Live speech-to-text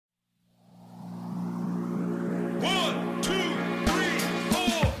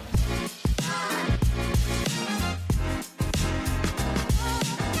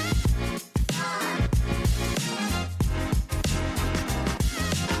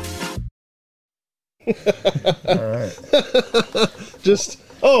All right.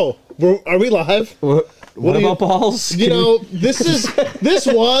 Are we live? What about balls? You know, this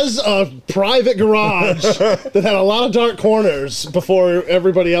was a private garage that had a lot of dark corners before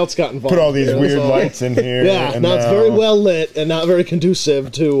everybody else got involved. Put all these weird lights in here. Yeah, now it's very well lit and not very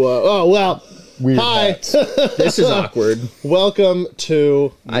conducive to. Weird hi. hats. This is awkward. Welcome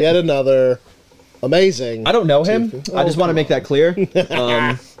to yet another amazing. I don't know him. I just want to make that clear.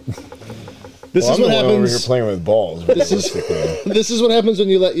 This I'm is what the one over here happens. playing with balls. This is what happens when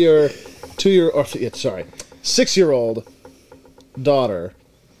you let your 6-year-old daughter,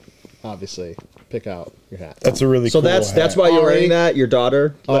 obviously, pick out your hat. That's a really So cool that's hat. why you're Ari. wearing that. Your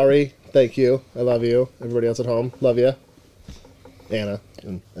daughter. Ari, thank you. I love you. Everybody else at home, love you. Anna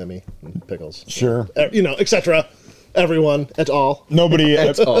and Emmy and Pickles. Sure. Etc. Everyone at all. Nobody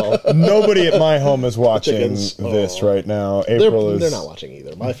That's all. Nobody at my home is watching Chickens. this Oh. right now. April They're is. not watching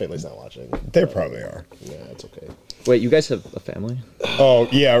either. My family's not watching. They probably are. Yeah, it's okay. Wait, you guys have a family? Oh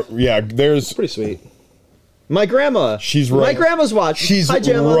yeah. There's. Pretty sweet. My grandma. She's My right. grandma's watching. She's Hi,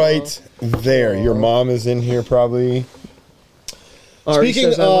 Gemma. right there. Your mom is in here probably. Ari Speaking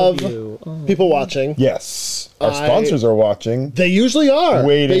says, "I love of you." Oh. people watching, Yes. Our sponsors are watching. they usually are.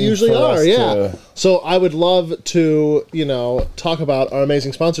 Waiting They usually for are. us Yeah. to- So I would love to, talk about our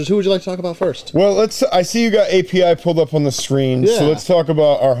amazing sponsors. Who would you like to talk about first? Well, I see you got API pulled up on the screen, Yeah. so let's talk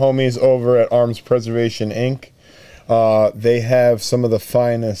about our homies over at Arms Preservation Inc. They have some of the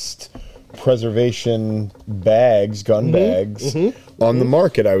finest preservation bags, gun bags, on the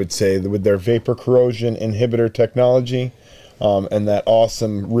market, I would say, with their vapor corrosion inhibitor technology. And that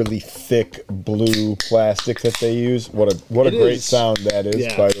awesome, really thick blue plastic that they use. What a It great is. sound that is,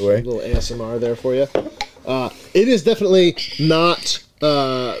 by the way. A little ASMR there for you. It is definitely not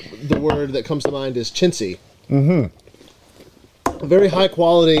the word that comes to mind is chintzy. Mm-hmm. Very high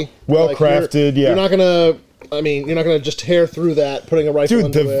quality. Well Like, crafted, yeah. You're not gonna just tear through that putting a rifle Dude,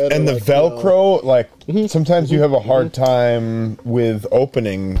 into it. and or the Velcro, sometimes you have a hard time with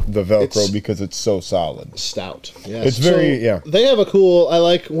opening the Velcro It's- because it's so solid. stout. Yes. It's very- yeah. They have a cool. I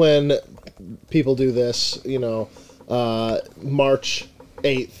like when people do this. March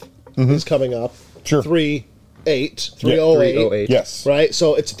 8th is coming up. Sure. 3/8. Yeah, 308. Yes. Right?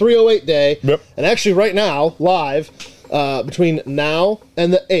 So it's 308 day. Yep. And actually, right now, live, between now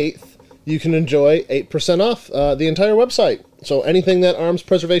and the 8th, you can enjoy 8% off the entire website. So anything that Arms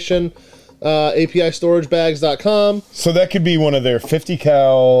Preservation, APIStoragebags.com. So that could be one of their 50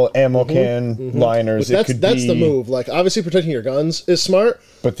 cal ammo can liners. That's the move. Like, obviously, protecting your guns is smart.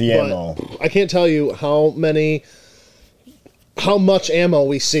 But the ammo. I can't tell you how much ammo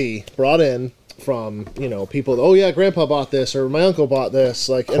we see brought in from people. Oh yeah, Grandpa bought this or my uncle bought this.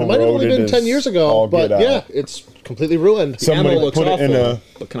 Like, and it might have only been Corroded 10 years as ago, all but get out. yeah, it's completely ruined. Somebody Ammo looks put it in awful,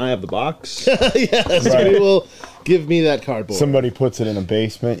 but can I have the box? Yes, Right. we will give me that cardboard. Somebody puts it in a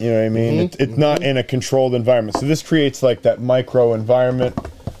basement, you know what I mean? It's not in a controlled environment. So this creates like that micro environment.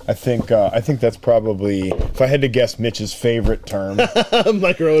 I think that's probably, if I had to guess, Mitch's favorite term.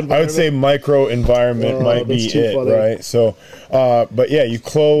 Micro environment. I would say micro environment might be that's too it, funny. right? So, but yeah, you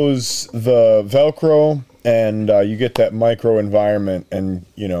close the Velcro and you get that micro environment, and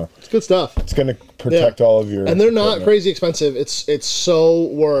it's good stuff. it's going to protect all of your. And they're not equipment. crazy expensive. It's so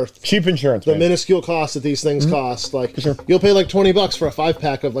worth Cheap insurance, the man. minuscule cost that these things cost. Like, you'll pay like $20 for a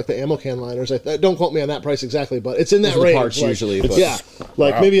 5-pack of like the ammo can liners. Don't quote me on that price exactly, but it's in that Those are the range. parts like, usually, but- yeah,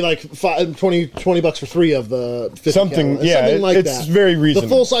 like Wow. maybe like $20 for 3 of the 50 Something- cal. yeah, something like it's that. very The reasonable.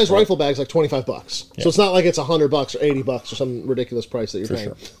 full size rifle bag's like $25, so it's not like it's $100 or $80 or some ridiculous price that you're paying.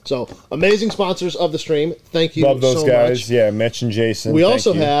 sure. So amazing sponsors of the stream. Thank you. Love those so guys. much. Yeah, Mitch and Jason. We thank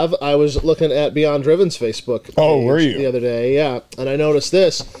also you. have. I was looking at Beyond Driven's Facebook. Oh, page were you? the other day? Yeah, and I noticed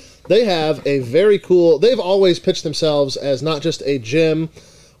this. They have a very cool. They've always pitched themselves as not just a gym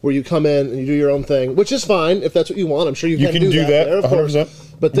where you come in and you do your own thing, which is fine if that's what you want. I'm sure you can do that there, of course. 100%.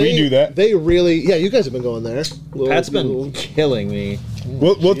 But We they do that. They really, yeah. You guys have been going there. Pat's been killing me.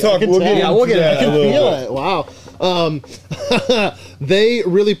 We'll talk. can We'll tell. get Yeah, into we'll get that into a little Feel bit. it. Wow. They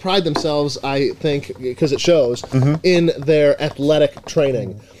really pride themselves, I think, because it shows, in their athletic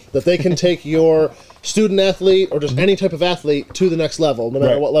training. That they can take your student athlete or just any type of athlete to the next level. No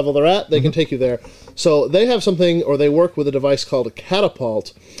matter Right. what level they're at, they can take you there. So they have something, or they work with a device called a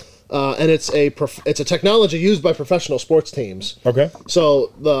Catapult. And it's a technology used by professional sports teams. Okay.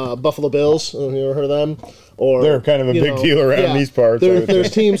 So the Buffalo Bills, have you ever heard of them? Or They're kind of a big deal around these parts, I would There's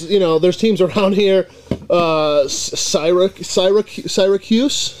think. teams, there's teams around here.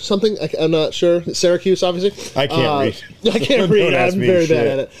 Syracuse, something. I'm not sure. Syracuse, obviously. I can't read. I can't Don't read. ask I'm me very shit. bad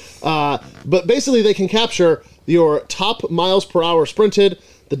at it. But basically, they can capture your top miles per hour sprinted,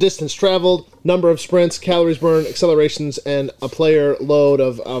 the distance traveled, number of sprints, calories burned, accelerations, and a player load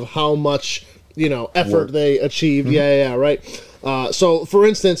of how much effort they achieved. Right. So, for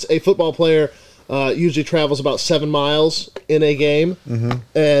instance, a football player usually travels about 7 miles in a game,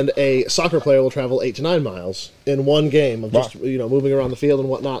 and a soccer player will travel 8 to 9 miles in one game of just moving around the field and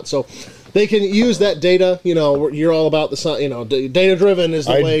whatnot. So they can use that data. You're all about the data driven is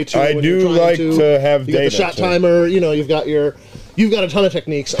the way to. I do like to have data. The shot timer. You've got a ton of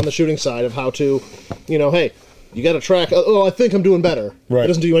techniques on the shooting side of how to, hey. You got to track. I think I'm doing better. Right. It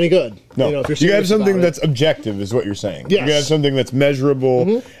doesn't do you any good. No, if you're have something that's objective, is what you're saying. Yes. You have something that's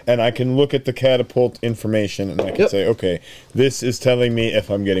measurable, and I can look at the catapult information, and I can say, okay, this is telling me if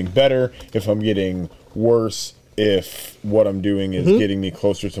I'm getting better, if I'm getting worse, if what I'm doing is getting me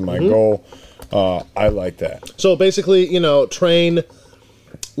closer to my goal. I like that. So basically, train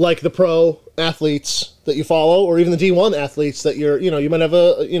like the pro athletes that you follow, or even the D1 athletes that you might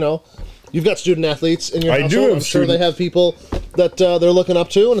have you've got student athletes in your household. I'm sure they have people that they're looking up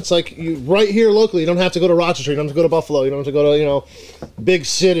to, and it's like right here locally. You don't have to go to Rochester. You don't have to go to Buffalo. You don't have to go to big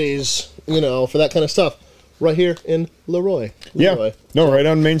cities. For that kind of stuff. Right here in Leroy. Yeah. No, right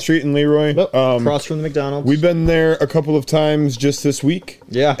on Main Street in Leroy. Yep. Across from the McDonald's. We've been there a couple of times just this week.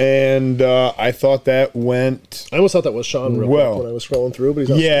 Yeah. And I thought that went... I almost thought that was Sean real quick when I was scrolling through, but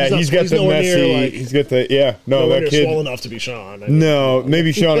he's got the messy... He's got the... No, that kid... swole enough to be Sean. No,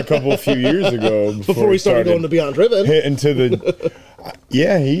 maybe Sean a couple of few years ago. Before we started going to Beyond Driven. Hitting to the...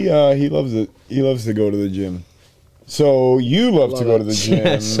 he loves it. He loves to go to the gym. So you love to go to the gym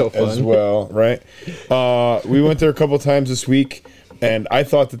as well, right? We went there a couple times this week, and I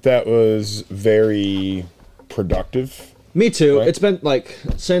thought that was very productive. Me too. Right? It's been like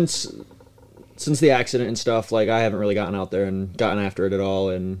since the accident and stuff. Like I haven't really gotten out there and gotten after it at all,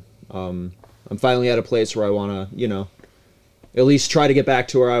 and I'm finally at a place where I want to, at least try to get back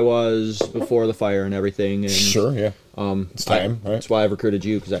to where I was before the fire and everything. And, sure, yeah. It's time, right? That's why I've recruited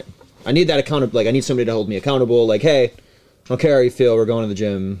you, because I need that accountable. Like I need somebody to hold me accountable. Like, hey, I don't care how you feel. We're going to the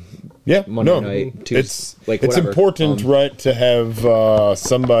gym. Yeah, Monday night. Tuesday, it's important, right, to have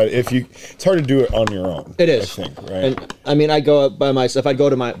somebody. It's hard to do it on your own. It is. I think, right? And I mean, I go up by myself. If I'd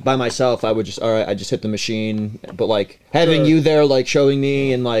go by myself, I would just I just hit the machine. But like having you there, like showing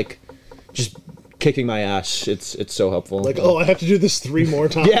me and like just kicking my ass, it's so helpful. Like, I have to do this 3 more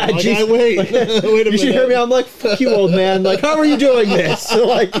times. Yeah, like, wait a minute. You should hear me. I'm like, fuck you, old man. Like, how are you doing this?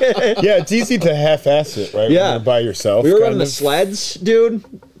 Like, yeah, it's easy to half-ass it, right? Yeah, when you're by yourself. We were running the sleds, dude.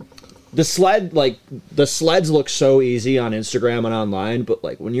 The sleds look so easy on Instagram and online, but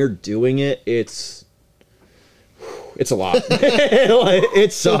like when you're doing it, it's a lot.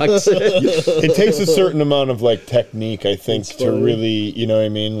 It sucks. It takes a certain amount of like technique, I think, to really, you know what I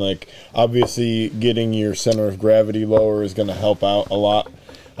mean? Like, obviously, getting your center of gravity lower is going to help out a lot.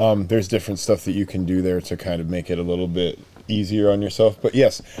 There's different stuff that you can do there to kind of make it a little bit easier on yourself. But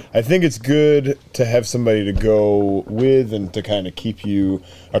yes, I think it's good to have somebody to go with and to kind of keep you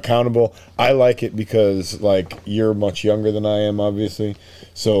accountable. I like it because like you're much younger than I am, obviously.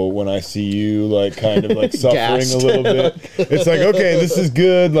 So when I see you like kind of like suffering a little bit, it's like, okay, this is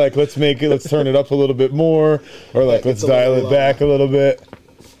good. Like let's turn it up a little bit more, or like let's dial it back a little bit.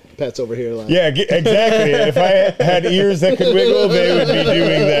 Pat's over here. Like. Yeah, exactly. If I had ears that could wiggle, they would be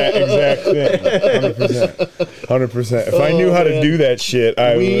doing that exact thing. 100%. If I knew how to do that shit,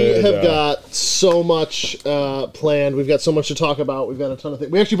 I would. We have got so much planned. We've got so much to talk about. We've got a ton of things.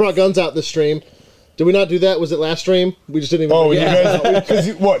 We actually brought guns out this stream. Did we not do that? Was it last stream? We just didn't even. Oh, you guys! Because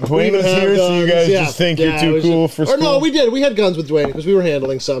Dwayne was here, so you guys just think you're too cool for school. Or no, we did. We had guns with Dwayne because we were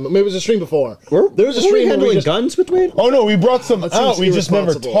handling some. Maybe it was a stream before. There was a stream handling guns with Dwayne. Oh no, we brought some out. We just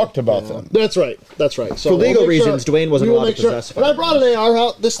never talked about them. That's right. So for legal reasons, Dwayne wasn't allowed to possess them. And I brought an AR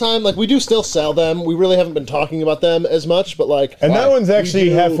out this time. Like we do still sell them. We really haven't been talking about them as much, but like. And that one's actually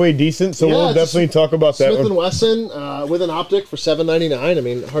halfway decent, so we'll definitely talk about that one. Smith & Wesson with an optic for $7.99. I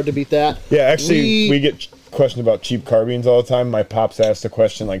mean, hard to beat that. Yeah, actually, we get question about cheap carbines all the time. My pops asked a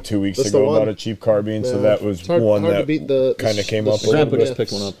question like 2 weeks ago about a cheap carbine, so that was one that kind of came up. Grandpa just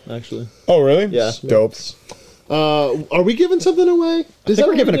picked one up, actually. Oh, really? Yeah. Dope. Are we giving something away? I think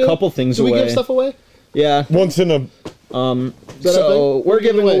we're giving a couple things away. Do we give stuff away? Yeah. Once in a... So we're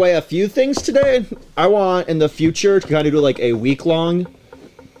giving away a few things today. I want in the future to kind of do like a week-long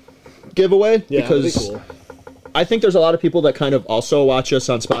giveaway. Yeah, because that'd be cool. I think there's a lot of people that kind of also watch us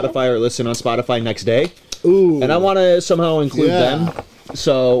on Spotify or listen on Spotify next day. Ooh. And I want to somehow include them.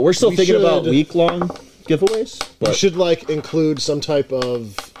 So we're still thinking about week-long giveaways. But we should, like, include some type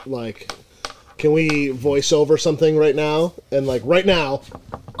of, like... Can we voice over something right now? And, like, right now...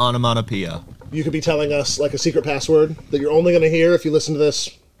 Onomatopoeia. you could be telling us like a secret password that you're only going to hear if you listen to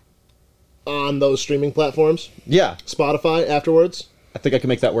this on those streaming platforms. Yeah. Spotify afterwards. I think I can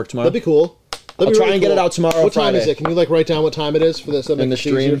make that work tomorrow. That'd be cool. I'll try and get it out tomorrow. What time is it? Can you like write down what time it is for this? In the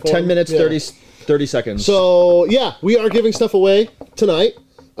stream? 10 minutes, 30 seconds. So yeah, we are giving stuff away tonight.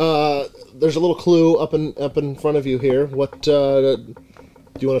 There's a little clue up in front of you here. What do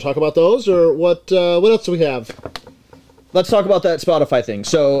you want to talk about those, or what else do we have? Let's talk about that Spotify thing.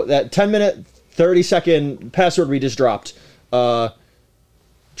 So that 10-minute, 30-second password we just dropped.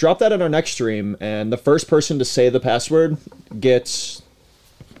 Drop that in our next stream, and the first person to say the password gets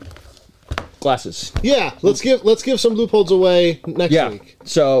glasses. Yeah, let's give some loopholes away next week.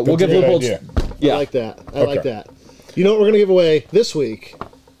 So we'll give loopholes. Idea. Yeah, I like that. I like that. You know what we're gonna give away this week?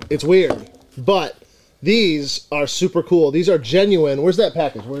 It's weird, but these are super cool. These are genuine. Where's that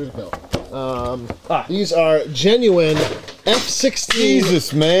package? Where did it go? These are genuine F-16.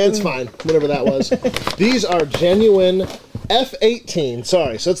 Jesus, man. It's fine. Whatever that was. These are genuine F-18.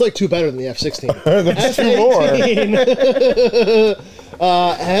 Sorry, so it's like two better than the F-16. That's two more.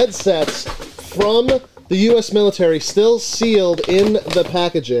 Headsets from the U.S. military, still sealed in the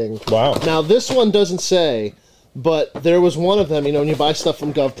packaging. Wow. Now, this one doesn't say, but there was one of them, you know, when you buy stuff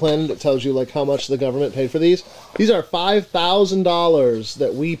from GovPlanet, it tells you, like, how much the government paid for these. These are $5,000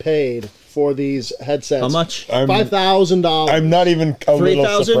 that we paid for these headsets. How much? $5,000. I'm not even a little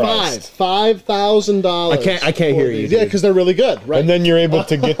 3,000? surprised. $5,000. I can't hear you. Yeah, because they're really good, right? And then you're able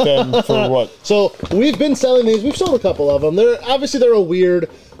to get them for what? So we've been selling these. We've sold a couple of them. They're a weird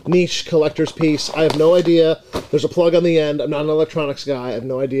niche collector's piece. I have no idea. There's a plug on the end. I'm not an electronics guy. I have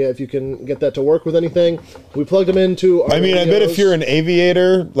no idea if you can get that to work with anything. We plugged them into our I mean, radios. I bet if you're an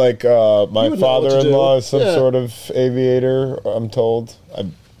aviator, like my would know what to father-in-law do. is some Yeah. sort of aviator, I'm told. I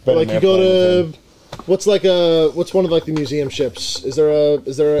bet like an you go airplane to what's one of like the museum ships? Is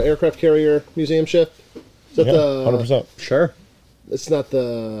there an aircraft carrier museum ship? Is that yeah, 100%. Sure. It's not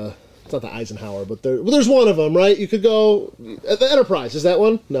the Eisenhower, but there's one of them, right? You could go at the Enterprise. Is that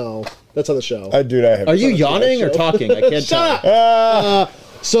one? No, that's on the show. Dude, I have. Are you yawning or talking? I can't tell. Shut up!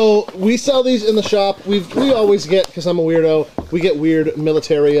 So we sell these in the shop. We always get, because I'm a weirdo, we get weird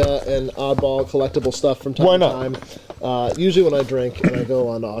militaria and oddball collectible stuff from time Why to not? time. Usually when I drink and I go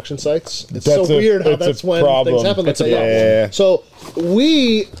on auction sites, it's That's so weird how it's a that's when problem. things happen. It's a yeah. So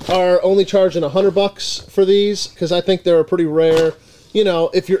we are only charging $100 for these because I think they're pretty rare. You know,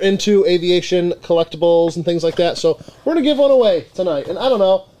 if you're into aviation collectibles and things like that. So we're gonna give one away tonight, and I don't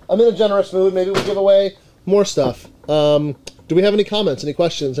know. I'm in a generous mood. Maybe we'll give away more stuff. Do we have any comments, any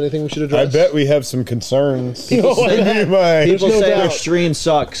questions, anything we should address? I bet we have some concerns. People No, say, people no say our doubt. stream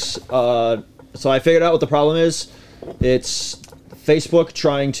sucks. So I figured out what the problem is. It's Facebook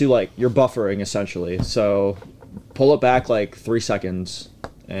trying to, like, you're buffering, essentially. So pull it back, like, 3 seconds,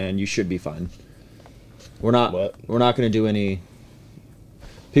 and you should be fine. We're not going to do any...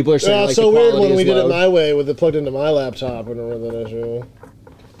 People are saying, Yeah, like, so the weird quality when we is did it low. my way with it plugged into my laptop. I don't know that issue.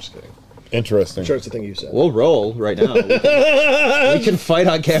 Just kidding. Interesting. I'm sure it's the thing you said. We'll roll right now. We can fight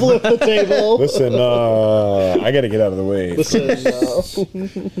on camera. Flip the table. Listen, I got to get out of the way. Listen. I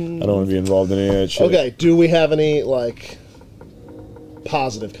don't want to be involved in any of that shit. Okay, do we have any, like,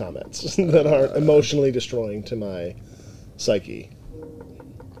 positive comments that aren't emotionally destroying to my psyche?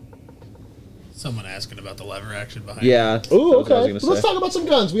 Someone asking about the lever action behind Yeah. Ooh, that's what I was okay. gonna Let's say. talk about some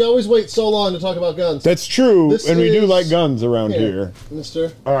guns. We always wait so long to talk about guns. That's true, This and we do is- like guns around here.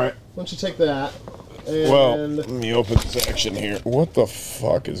 Mister. All right. Why don't you take that? And Well, let me open this action here. What the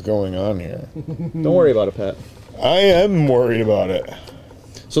fuck is going on here? Don't worry about it, Pat. I am worried about it.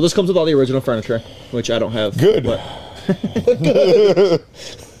 So this comes with all the original furniture, which I don't have. Good. But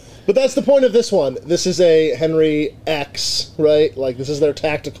But that's the point of this one. This is a Henry X, right? Like, this is their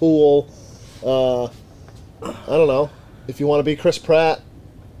tactical. I don't know. If you want to be Chris Pratt,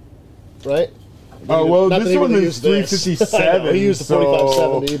 right? Oh, well, Not that this he one really is used this. 357. I know, he used the so-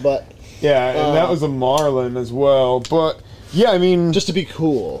 4570, but Yeah, and that was a Marlin as well. But, yeah, I mean, just to be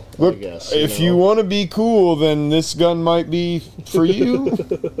cool, look, I guess. if you want to be cool, then this gun might be for you.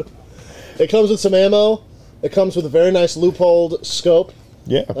 It comes with some ammo. It comes with a very nice loopholed scope.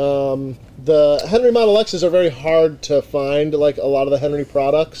 Yeah. The Henry Model X's are very hard to find, like a lot of the Henry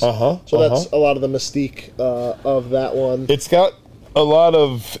products. So that's a lot of the mystique of that one. It's got a lot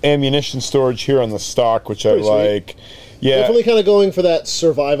of ammunition storage here on the stock, which I Pretty sweet. like. Yeah. Definitely kind of going for that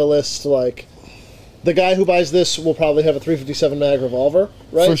survivalist, like, the guy who buys this will probably have a 357 mag revolver,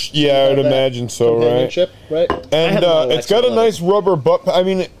 right? Yeah, I would Have that imagine so, right? companionship, right? And have no it's got a Alexa nice rubber butt. I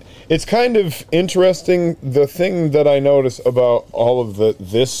mean, it's kind of interesting. The thing that I notice about all of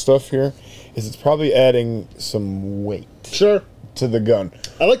this stuff here is it's probably adding some weight Sure. to the gun.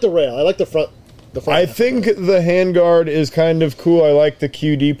 I like the rail. I like the front I think the handguard is kind of cool. I like the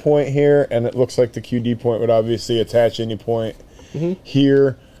QD point here, and it looks like the QD point would obviously attach any point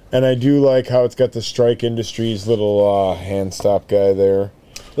here. And I do like how it's got the Strike Industries little hand stop guy there.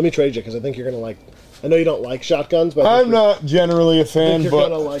 Let me trade you, because I think you're going to like... I know you don't like shotguns, but... I'm not generally a fan, you're but...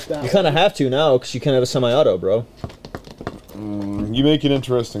 going to like that. You kind of have to now, because you can have a semi-auto, bro. You make an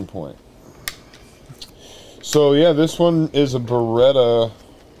interesting point. So, yeah, this one is a Beretta...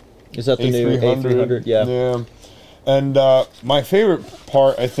 Is that the new A300? Yeah. Yeah. And my favorite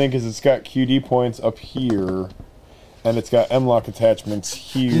part, I think, is it's got QD points up here, and it's got M-LOK attachments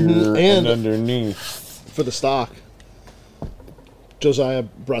here and underneath. For the stock. Josiah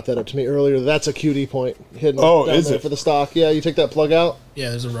brought that up to me earlier. That's a QD point hidden down there for the stock. Yeah, you take that plug out.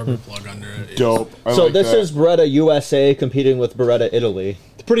 Yeah, there's a rubber plug under it. Dope. So like this is Beretta USA competing with Beretta Italy.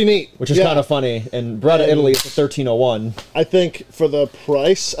 It's pretty neat. Which is kind of funny. And Beretta Italy is a 1301. I think for the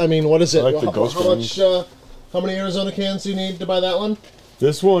price, I mean, what is it? I like the Ghost much? How many Arizona cans do you need to buy that one?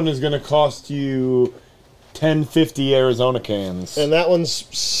 This one is going to cost you 1050 Arizona cans. And that one's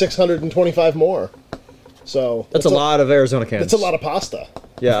 625 more. So that's a lot of Arizona cans. That's a lot of pasta.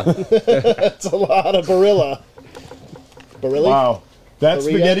 Yeah. That's a lot of Barilla. Barilla? Wow. That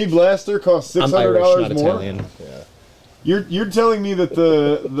spaghetti blaster costs $600 I'm Irish, not more. Italian. Yeah. You're telling me that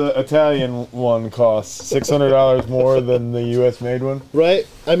the Italian one costs $600 more than the US made one? Right?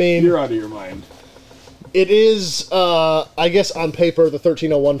 I mean, you're out of your mind. It is I guess on paper the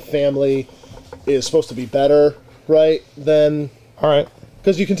 1301 family is supposed to be better, right? Than all right.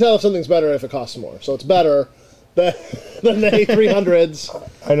 Because you can tell if something's better if it costs more. So it's better than the A300s.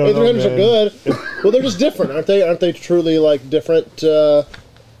 I don't know, A300s are good. Well, they're just different, aren't they? Aren't they truly, like, different?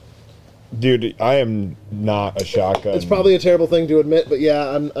 Dude, I am not a shotgun. It's probably a terrible thing to admit, but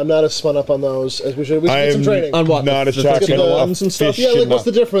yeah, I'm not as spun up on those as we should. We should get some training. On what? Not a shotgun. Ones and stuff? Yeah, like, what's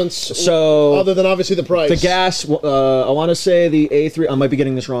the difference? So, other than obviously the price. The gas, I want to say the A3, I might be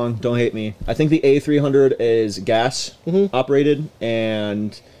getting this wrong, don't hate me. I think the A300 is gas operated,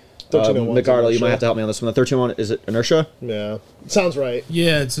 and Nicardo, you might have to help me on this one. The 1301, is it inertia? Yeah. Sounds right.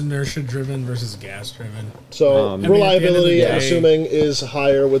 Yeah, it's inertia driven versus gas driven. So reliability, I'm assuming, is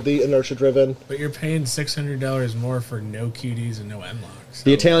higher with the inertia driven. But you're paying $600 more for no QDs and no M-LOKs. So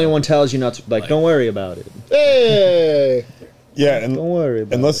the Italian one tells you not to, like, don't worry about it. Hey! Yeah, and don't worry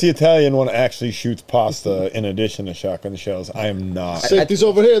about unless the Italian one actually shoots pasta in addition to shotgun shells, I am not. Safety's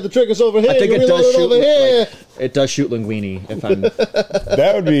over here, the trigger's over here, I think it does shoot over here. like, it does shoot linguine if I'm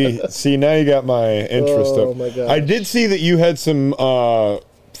That would be see, now you got my interest up. My God. I did see that you had some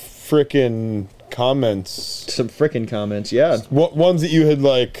frickin' comments. Some frickin' comments, yeah. Ones that you had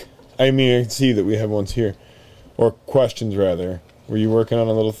like I mean I can see that we have ones here. Or questions rather. Were you working on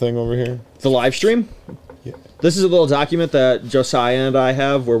a little thing over here? The live stream? Yeah. This is a little document that Josiah and I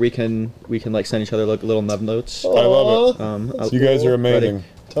have where we can like send each other like little nub notes. I love it. You guys are amazing. Ready?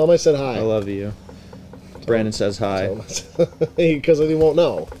 Tell him I said hi. I love you. Brandon says hi. Because he won't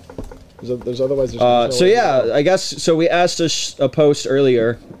know. There's otherwise. There's so yeah, I guess so. We asked a post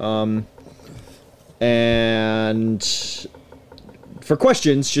earlier, and for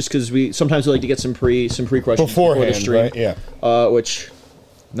questions, just because we sometimes like to get some pre questions beforehand, before the stream, right? Yeah. Which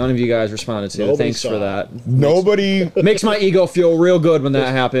none of you guys responded to. Nobody Thanks saw for it. that. Nobody Makes my ego feel real good when that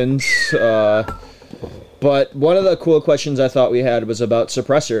happens. But one of the cool questions I thought we had was about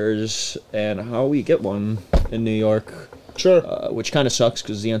suppressors and how we get one in New York. Sure. Which kind of sucks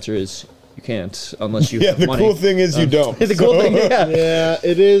because the answer is you can't unless you Yeah, have the money. cool thing is you don't. The cool thing, yeah. Yeah,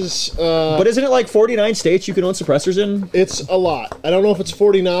 it is. But isn't it like 49 states you can own suppressors in? It's a lot. I don't know if it's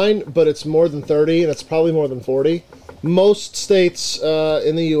 49, but it's more than 30, and it's probably more than 40. Most states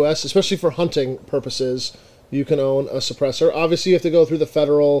in the U.S., especially for hunting purposes, you can own a suppressor. Obviously, you have to go through the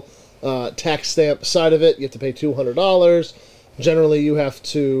federal tax stamp side of it. You have to pay $200. Generally, you have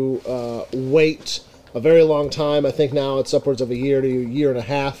to wait a very long time. I think now it's upwards of a year to a year and a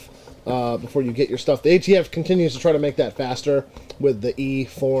half before you get your stuff. The ATF continues to try to make that faster with the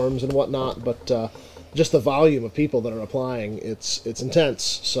e-forms and whatnot, but just the volume of people that are applying, it's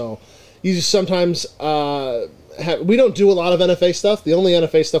intense. So you just sometimes we don't do a lot of NFA stuff. The only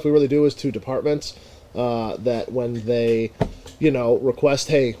NFA stuff we really do is to departments that when they, request,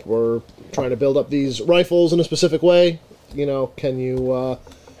 hey, we're trying to build up these rifles in a specific way, can you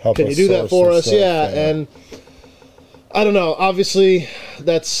do that for us? Yeah, and I don't know. Obviously,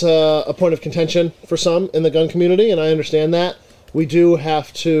 that's a point of contention for some in the gun community, and I understand that. We do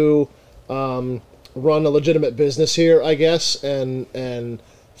have to run a legitimate business here, I guess, and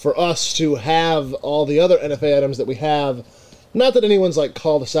for us to have all the other NFA items that we have, not that anyone's like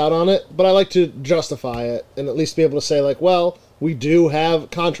called us out on it, but I like to justify it and at least be able to say like, well, we do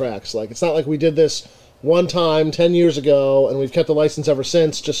have contracts. Like, it's not like we did this one time 10 years ago and we've kept the license ever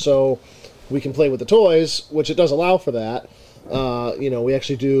since just so we can play with the toys, which it does allow for that. We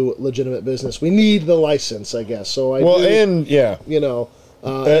actually do legitimate business. We need the license, I guess. So and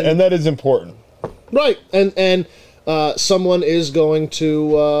that is important, right? And someone is going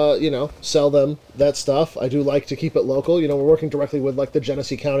to sell them that stuff. I do like to keep it local. We're working directly with like the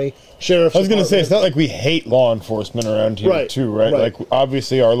Genesee County Sheriff's. I was going to say, it's not like we hate law enforcement around here, right? Like,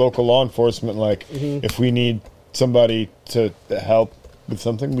 obviously, our local law enforcement, like, if we need somebody to help with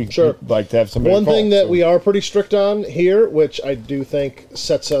something, we'd like to have somebody. One thing that we are pretty strict on here, which I do think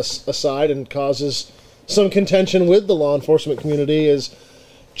sets us aside and causes some contention with the law enforcement community, is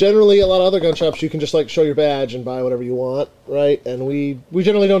generally a lot of other gun shops you can just like show your badge and buy whatever you want, right? And we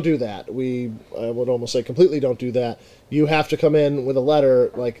generally don't do that. I would almost say completely don't do that. You have to come in with a letter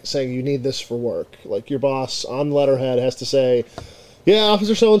like saying you need this for work. Like, your boss on letterhead has to say, yeah,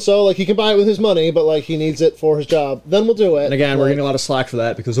 Officer so-and-so, like, he can buy it with his money, but, like, he needs it for his job. Then we'll do it. And again, we're getting a lot of slack for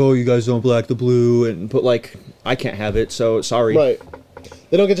that because, you guys don't black the blue, but, like, I can't have it, so sorry. Right.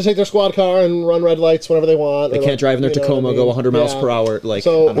 They don't get to take their squad car and run red lights whenever they want. They can't drive in their Tacoma, go 100 miles per hour. Like,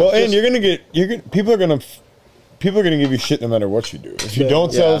 and you're going to get, people are going to give you shit no matter what you do. If you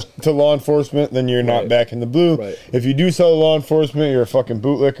don't sell to law enforcement, then you're not back in the blue. Right. If you do sell to law enforcement, you're a fucking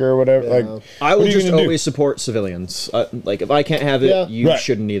bootlicker or whatever. Yeah. Like, I will just always support civilians. Like, if I can't have it, you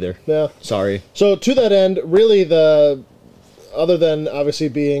shouldn't either. Yeah. Sorry. So to that end, really other than obviously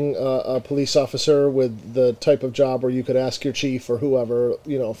being a police officer with the type of job where you could ask your chief or whoever,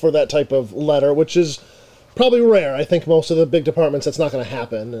 for that type of letter, which is probably rare. I think most of the big departments, that's not going to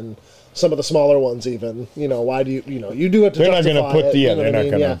happen. And some of the smaller ones even, why do you do it to they're justify not going to put they're not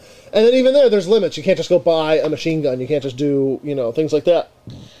going to. And then even there's limits. You can't just go buy a machine gun. You can't just do, things like that.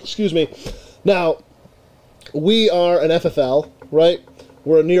 Excuse me. Now, we are an FFL, right?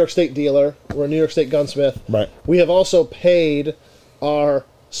 We're a New York State dealer. We're a New York State gunsmith. Right. We have also paid our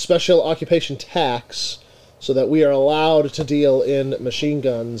special occupation tax so that we are allowed to deal in machine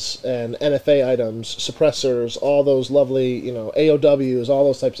guns and NFA items, suppressors, all those lovely, AOWs, all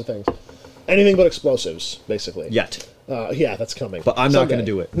those types of things. Anything but explosives, basically. Yet. Yeah, that's coming. But I'm not going to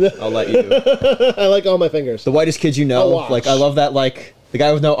do it. I'll let you do it. I like all my fingers. The whitest kid you know. Like, I love that, like, the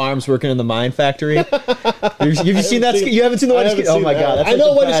guy with no arms working in the mine factory. Have you seen that? You haven't seen the whitest kid? Oh, my God. That's I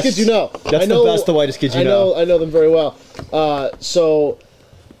know whitest kids you know. That's the best, the whitest kids you know. I know them very well. So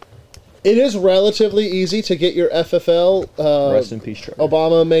it is relatively easy to get your FFL. Rest in peace, Trevor.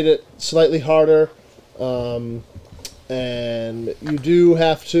 Obama made it slightly harder. And you do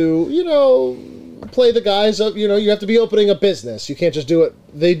have to, play the guys up. You have to be opening a business. You can't just do it.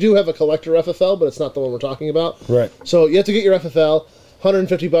 They do have a collector FFL, but it's not the one we're talking about. Right. So you have to get your FFL,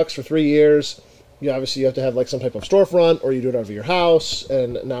 $150 for 3 years. You have to have like some type of storefront, or you do it out of your house.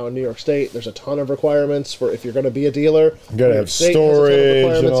 And now in New York State, there's a ton of requirements for if you're going to be a dealer. You got to have storage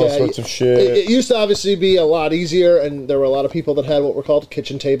and all sorts of shit. It used to obviously be a lot easier, and there were a lot of people that had what were called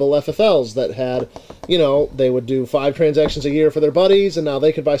kitchen table FFLs that had, they would do 5 transactions a year for their buddies, and now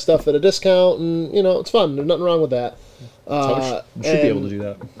they could buy stuff at a discount, and it's fun. There's nothing wrong with that. You should be able to do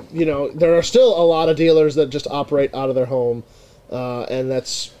that. There are still a lot of dealers that just operate out of their home. And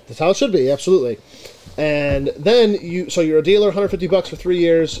that's how it should be, absolutely. And then you're a dealer, $150 for 3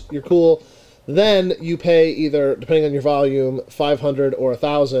 years, you're cool. Then you pay either, depending on your volume, $500 or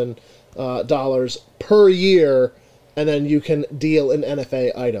 $1,000 per year, and then you can deal in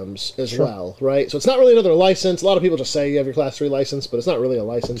NFA items as well, right? So it's not really another license. A lot of people just say you have your Class 3 license, but it's not really a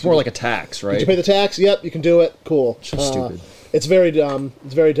license. It's more like a tax, right? You pay the tax. Yep, you can do it. Cool. It's just stupid. It's very dumb.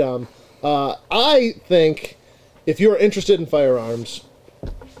 It's very dumb. I think if you're interested in firearms,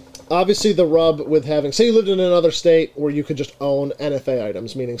 obviously the rub with having, say you lived in another state where you could just own NFA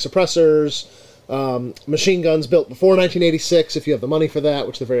items, meaning suppressors, machine guns built before 1986 if you have the money for that,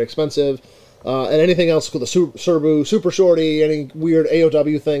 which they're very expensive, and anything else, the Serbu, Super Shorty, any weird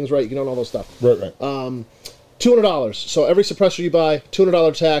AOW things, right? You can own all those stuff. Right. $200. So every suppressor you buy,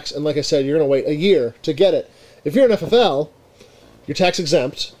 $200 tax, and like I said, you're going to wait a year to get it. If you're an FFL, you're tax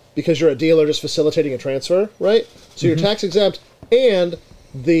exempt because you're a dealer just facilitating a transfer, right? So you're tax exempt, and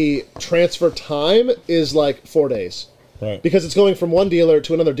the transfer time is like 4 days. Right. Because it's going from one dealer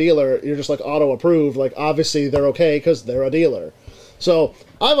to another dealer, you're just like auto approved. Like, obviously they're okay because they're a dealer. So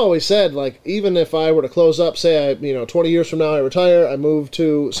I've always said, like, even if I were to close up, say 20 years from now I retire, I move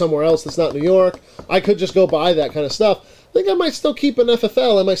to somewhere else that's not New York, I could just go buy that kind of stuff. I think I might still keep an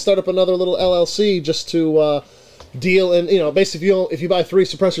FFL. I might start up another little LLC just to deal in, basically if you buy 3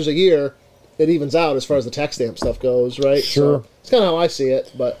 suppressors a year, it evens out as far as the tax stamp stuff goes, right? Sure. So it's kind of how I see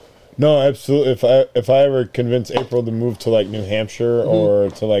it, but No, absolutely. If I ever convince April to move to like New Hampshire or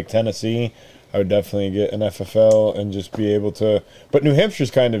to like Tennessee, I would definitely get an FFL and just be able to. But New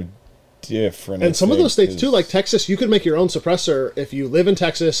Hampshire's kind of different. And some of those states too, like Texas, you could make your own suppressor if you live in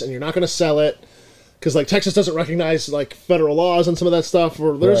Texas and you're not going to sell it. Because like Texas doesn't recognize like federal laws and some of that stuff.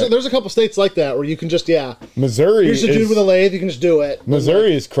 Or there's a couple states like that where you can just Missouri. Here's a dude with a lathe. You can just do it.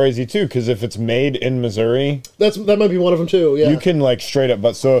 Missouri is crazy too because if it's made in Missouri, that might be one of them too. Yeah, you can like straight up.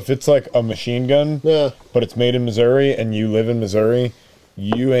 But so if it's like a machine gun, but it's made in Missouri and you live in Missouri,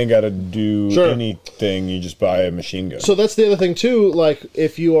 you ain't got to do anything. You just buy a machine gun. So that's the other thing too. Like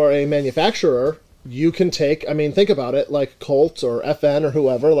if you are a manufacturer. You can take, I mean, think about it, like Colt or FN or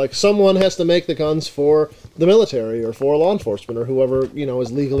whoever, like someone has to make the guns for the military or for law enforcement or whoever,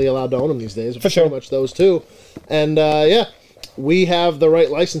 is legally allowed to own them these days. For sure. Pretty much those two. And, we have the right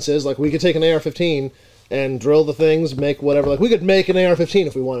licenses. Like, we could take an AR-15 and drill the things, make whatever. Like, we could make an AR-15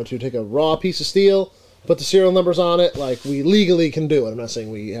 if we wanted to. Take a raw piece of steel, put the serial numbers on it. Like, we legally can do it. I'm not saying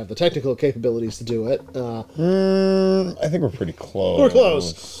we have the technical capabilities to do it. I think we're pretty close.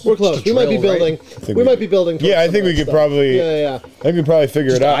 We're close. We might be building. Right? We might be building. Yeah, I think we could stuff. probably. Yeah. I think we could probably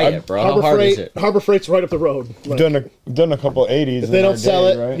figure it out. Bro. How hard is it? Harbor Freight's right up the road. Like, done a couple 80s. If they don't sell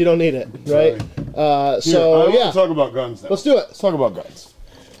it, right? You don't need it, right? I want to talk about guns now. Let's do it. Let's talk about guns.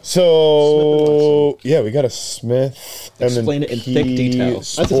 So we got a Smith. Explain it in thick detail. I have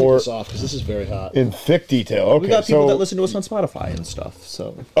to take this off because this is very hot. In thick detail. Okay, we got people that listen to us on Spotify and stuff.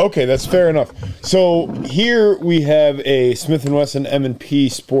 So okay, that's fair enough. So here we have a Smith & Wesson M&P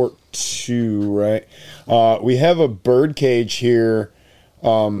Sport 2, right? We have a bird cage here.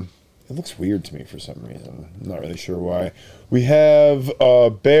 It looks weird to me for some reason. I'm not really sure why. We have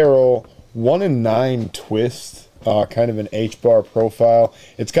a barrel 1 in 9 twist. Kind of an H-bar profile.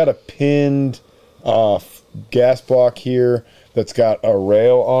 It's got a pinned gas block here that's got a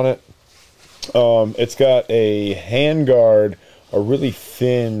rail on it. It's got a handguard, a really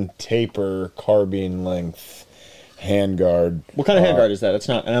thin taper carbine length handguard. What kind of handguard is that? It's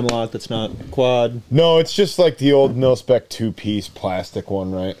not an M-LOK, that's not quad? No, it's just like the old mil-spec 2-piece plastic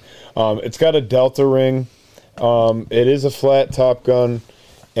one, right? It's got a Delta ring. It is a flat top gun.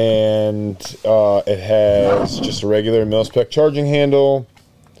 And it has just a regular mil-spec charging handle,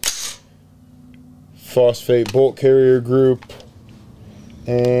 phosphate bolt carrier group,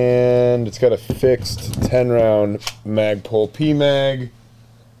 and it's got a fixed 10-round Magpul PMag.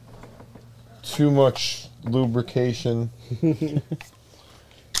 Too much lubrication. Wait,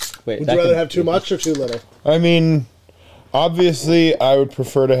 would you rather have too much or too little? I mean, obviously, I would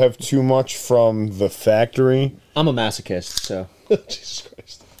prefer to have too much from the factory. I'm a masochist, so. Jesus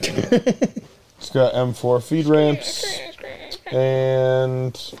Christ. It's got M4 feed ramps,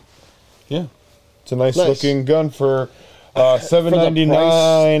 and it's a nice looking gun for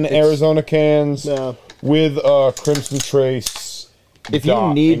 $7.99 Arizona cans with Crimson Trace. If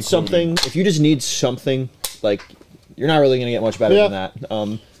you need something, if you just need something, like you're not really gonna get much better than that.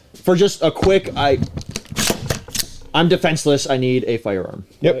 For just a quick, I'm defenseless. I need a firearm.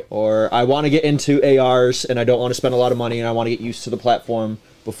 Yep. Or I want to get into ARs, and I don't want to spend a lot of money, and I want to get used to the platform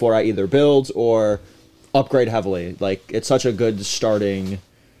before I either build or upgrade heavily. Like, it's such a good starting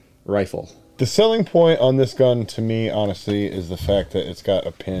rifle. The selling point on this gun, to me, honestly, is the fact that it's got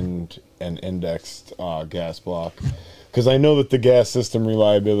a pinned and indexed gas block. Because I know that the gas system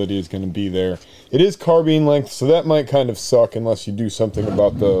reliability is going to be there. It is carbine length, so that might kind of suck unless you do something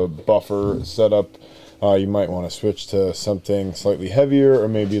about the buffer setup. You might want to switch to something slightly heavier, or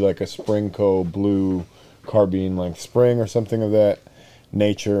maybe like a Springco blue carbine length spring or something of that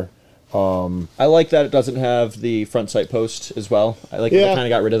nature. I like that it doesn't have the front sight post as well. I like that they kind of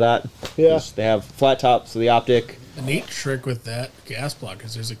got rid of that. Yeah. They have flat top, so the optic. A neat trick with that gas block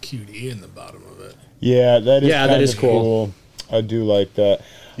is there's a QD in the bottom of it. Yeah, that is that is cool. I do like that.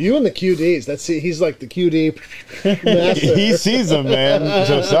 You and the QDs. He's like the QD master. He sees them, man.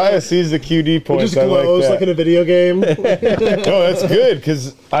 Josiah sees the QD points. It just glows like in a video game. No, that's good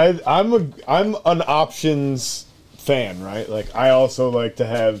because I'm an options fan, right? Like I also like to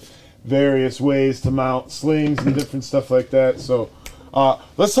have various ways to mount slings and different stuff like that. So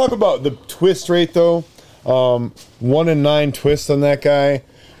let's talk about the twist rate though. 1 in 9 twist on that guy.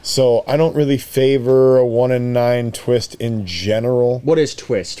 So I don't really favor a 1 in 9 twist in general. What is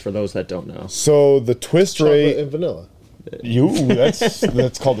twist for those that don't know? So the twist rate and vanilla.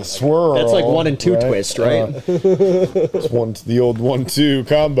 That's called a swirl. That's like 1 and 2 twist, right? It's the old 1-2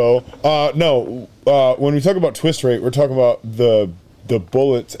 combo. No, when we talk about twist rate, we're talking about the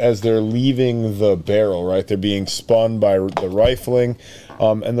bullets as they're leaving the barrel, right? They're being spun by the rifling,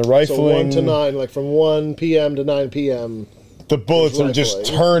 and the rifling. So 1 to 9, like from 1 p.m. to 9 p.m. the bullets are just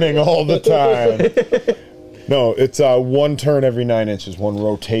turning all the time. No, it's one turn every 9 inches, one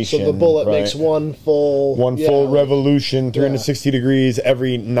rotation. So the bullet makes one full revolution, 360 degrees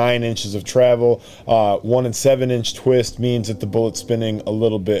every 9 inches of travel. 1 and 7 inch twist means that the bullet's spinning a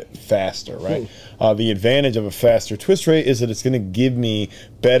little bit faster, right? The advantage of a faster twist rate is that it's going to give me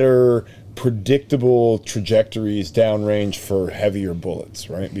better predictable trajectories downrange for heavier bullets,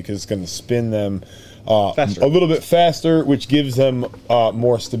 right? Because it's going to spin them a little bit faster, which gives them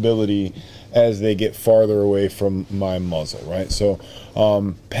more stability as they get farther away from my muzzle, right? So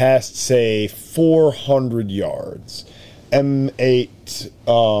past, say, 400 yards, M8,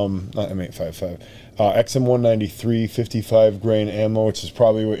 not M855, XM193 55 grain ammo, which is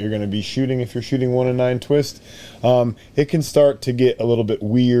probably what you're going to be shooting if you're shooting 1 and 9 twist, it can start to get a little bit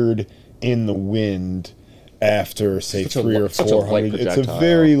weird in the wind after, say, 300 or 400. It's a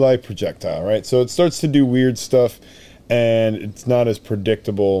very light projectile, right? So it starts to do weird stuff, and it's not as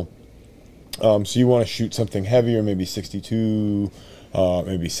predictable. So you want to shoot something heavier, maybe 62,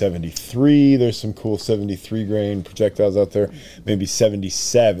 maybe 73. There's some cool 73 grain projectiles out there. Maybe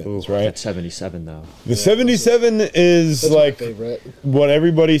 77s, right? That's 77, though. The 77 is like what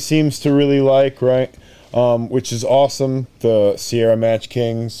everybody seems to really like, right? Which is awesome. The Sierra Match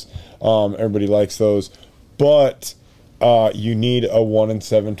Kings, everybody likes those. But you need a 1 and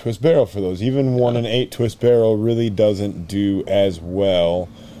 7 twist barrel for those. Even 1 and 8 twist barrel really doesn't do as well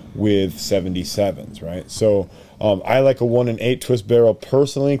with 77s, right? So I like a 1 and 8 twist barrel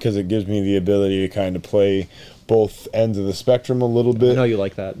personally because it gives me the ability to kind of play both ends of the spectrum a little bit. I know you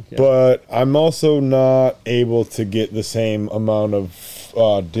like that. Yeah. But I'm also not able to get the same amount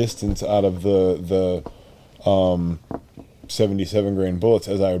of distance out of the 77 grain bullets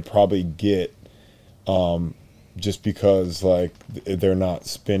as I would probably get just because like they're not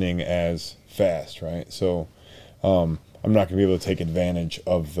spinning as fast, right? So I'm not going to be able to take advantage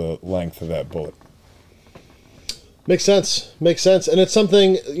of the length of that bullet. Makes sense. Makes sense. And it's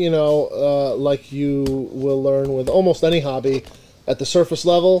something, like you will learn with almost any hobby at the surface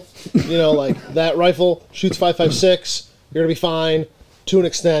level. Like that rifle shoots 5.56. You're going to be fine to an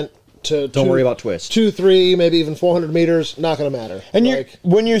extent. Don't worry about twist. 2, 3, maybe even 400 meters, not going to matter. And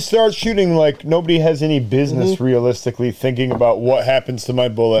when you start shooting, like, nobody has any business realistically thinking about what happens to my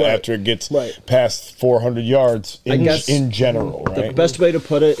bullet after it gets past 400 yards in general, right? The best way to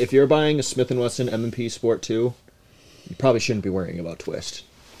put it, if you're buying a Smith & Wesson M&P Sport 2, you probably shouldn't be worrying about twist.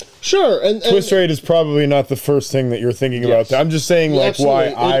 Sure, and twist rate is probably not the first thing that you're thinking about. I'm just saying, like, why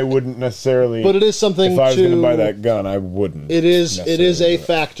I wouldn't necessarily. But it is something. If I was going to buy that gun, I wouldn't. It is a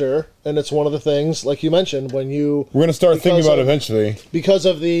factor, and it's one of the things, like you mentioned, when you. We're going to start thinking about eventually because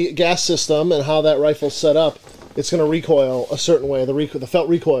of the gas system and how that rifle's set up. It's going to recoil a certain way. The felt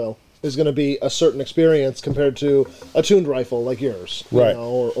recoil is going to be a certain experience compared to a tuned rifle like yours, right?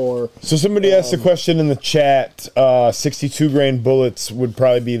 Or so somebody asked a question in the chat. 62 grain bullets would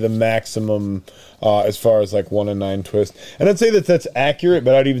probably be the maximum as far as like 1 and 9 twist, and I'd say that that's accurate.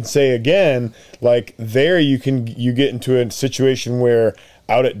 But I'd even say again, like there you get into a situation where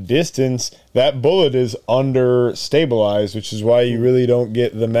out at distance that bullet is under stabilized, which is why you really don't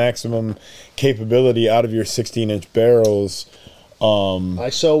get the maximum capability out of your 16-inch barrels.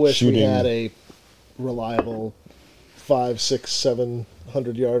 I so wish we had a reliable 500, 600,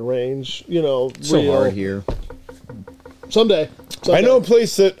 700 yard range. So hard here. Someday. I know a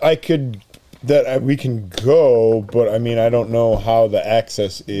place that we can go, but I mean I don't know how the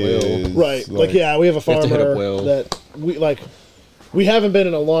access is. Right. Like we have a farmer that we haven't been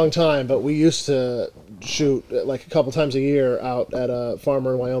in a long time, but we used to shoot like a couple times a year out at a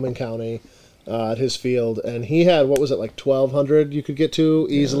farmer in Wyoming County. At his field, and he had 1,200 you could get to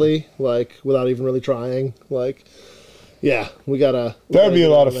easily, like without even really trying. Like, we gotta. That would be a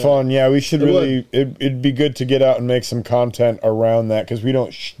lot of fun. Yeah, we should it'd be good to get out and make some content around that because we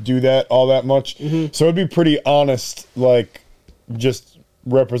don't do that all that much. So it'd be pretty honest, like just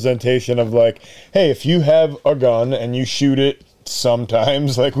representation of like, hey, if you have a gun and you shoot it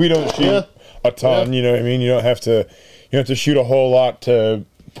sometimes, like we don't shoot a ton. You know what I mean? You don't have to shoot a whole lot to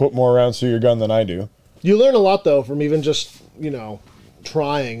put more rounds through your gun than I do. You learn a lot though from even just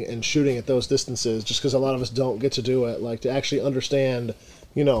trying and shooting at those distances, just because a lot of us don't get to do it, like to actually understand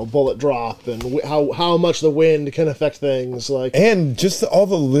bullet drop and how much the wind can affect things, like, and just all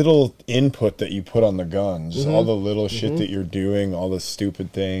the little input that you put on the gun, just all the little shit that you're doing, all the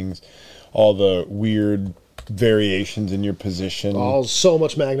stupid things, all the weird variations in your position, all so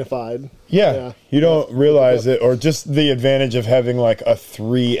much magnified. You don't realize it, or just the advantage of having like a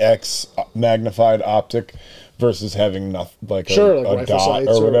 3x magnified optic versus having nothing like a dot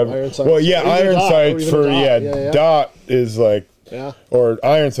or whatever. Iron sights. Well, iron sight for dot is like Yeah. Or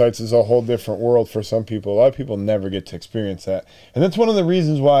iron sights is a whole different world for some people. A lot of people never get to experience that. And that's one of the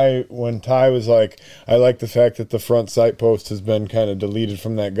reasons why when Ty was like, I like the fact that the front sight post has been kind of deleted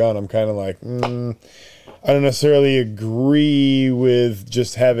from that gun, I'm kind of like, I don't necessarily agree with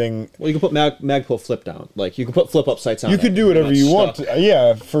just having... Well, you can put Magpul flip down. Like, you can put flip-up sights on. You could do whatever you want.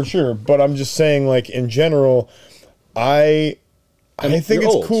 Yeah, for sure. But I'm just saying, like, in general, I think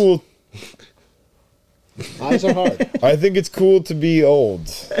it's cool... Eyes are hard. I think it's cool to be old.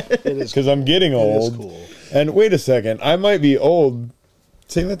 It is because I'm getting old. It is cool. And wait a second, I might be old.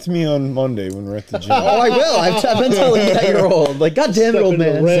 Say that to me on Monday when we're at the gym. Oh, I will. I've been telling you that you're old. Like, God damn it, old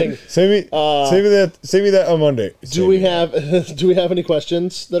man. Say me that on Monday. Do we have any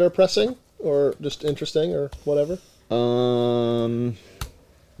questions that are pressing or just interesting or whatever?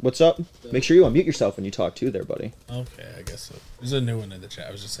 What's up? Make sure you unmute yourself when you talk too, there, buddy. Okay, I guess so. There's a new one in the chat.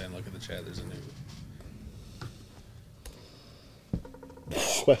 I was just saying, look at the chat. There's a new one.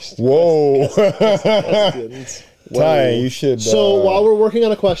 Whoa. Questions. Ty, you should. So while we're working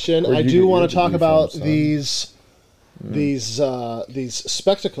on a question, I do want to talk about these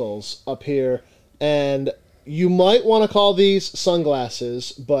spectacles up here, and you might want to call these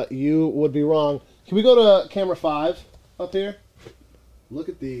sunglasses, but you would be wrong. Can we go to camera 5 up here? Look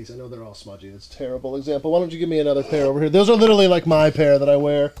at these. I know they're all smudgy. That's a terrible example. Why don't you give me another pair over here? Those are literally like my pair that I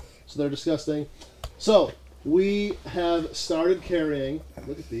wear, so they're disgusting. So we have started carrying.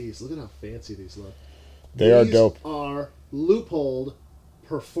 Look at these. Look at how fancy these look. They are dope. These are Leupold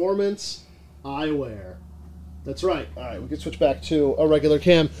performance eyewear. That's right. All right, we can switch back to a regular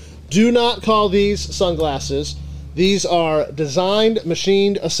cam. Do not call these sunglasses. These are designed,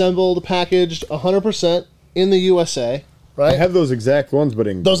 machined, assembled, packaged 100% in the USA. Right? I have those exact ones, but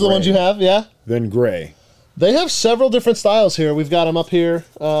in those gray. are the ones you have, yeah? Then gray. They have several different styles here. We've got them up here.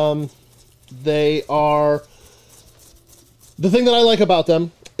 They are... The thing that I like about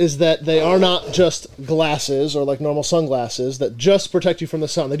them is that they are not just glasses or like normal sunglasses that just protect you from the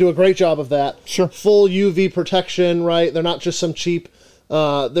sun. They do a great job of that. Sure. Full UV protection, right? They're not just some cheap...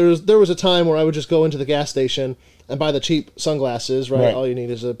 there was a time where I would just go into the gas station and buy the cheap sunglasses, right? All you need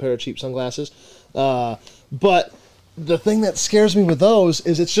is a pair of cheap sunglasses. But the thing that scares me with those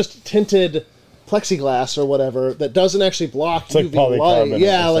is it's just tinted plexiglass or whatever that doesn't actually block UV light.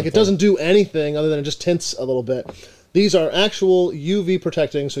 Yeah, like it doesn't do anything other than it just tints a little bit. These are actual UV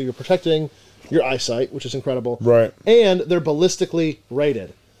protecting, so you're protecting your eyesight, which is incredible. Right. And they're ballistically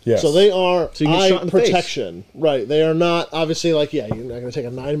rated. Yes. So they are so you get shot in the protection. Face. Right. They are not, obviously, like, yeah, you're not going to take a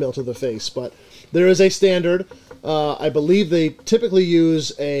 9mm to the face, but there is a standard. I believe they typically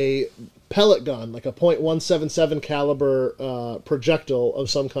use a pellet gun, like a .177 caliber projectile of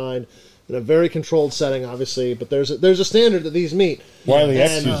some kind, in a very controlled setting, obviously. But there's a standard that these meet. Wiley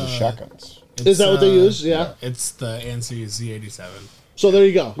X uses shotguns. Is that what they use? Yeah. It's the ANSI Z87. So there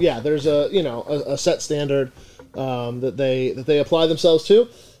you go. Yeah, there's a set standard that they apply themselves to,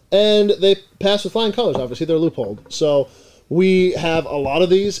 and they pass with flying colors. Obviously, they're Leupold. So we have a lot of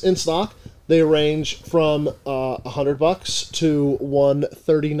these in stock. They range from $100 to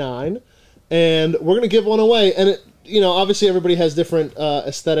 $139, and we're gonna give one away. And obviously everybody has different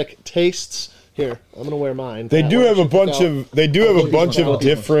aesthetic tastes. Here, I'm gonna wear mine. They do have a bunch of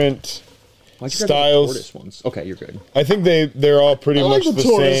different styles. Tortoise ones. Okay, you're good. I think they're all pretty much the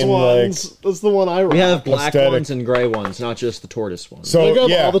same. Ones. That's the one I rock. We have black aesthetic. ones and gray ones, not just the tortoise ones. So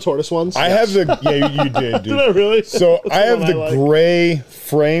all the tortoise ones. I have the you did. Dude. Did I really? So I have the gray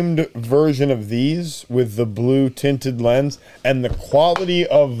framed version of these with the blue tinted lens, and the quality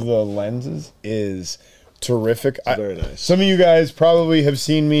of the lenses is terrific. Very nice. Some of you guys probably have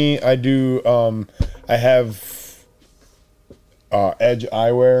seen me. I do. I have Edge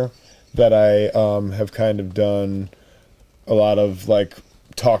eyewear that I have kind of done a lot of like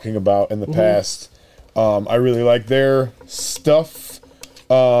talking about in the past. I really like their stuff,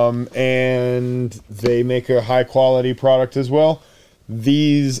 and they make a high quality product as well.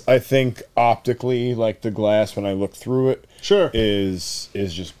 These, I think, optically, like the glass when I look through it, is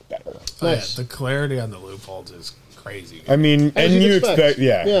just better. Nice. The clarity on the Leupold is crazy. I mean, as and you'd you expect.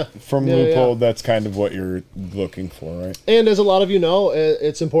 From Leupold, that's kind of what you're looking for, right? And as a lot of you know,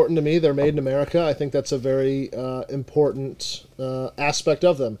 it's important to me. They're made in America. I think that's a very important aspect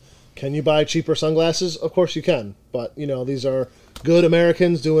of them. Can you buy cheaper sunglasses? Of course you can. But, these are good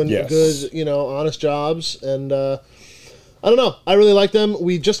Americans doing good, honest jobs. And I don't know. I really like them.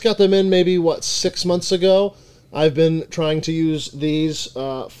 We just got them in maybe, 6 months ago. I've been trying to use these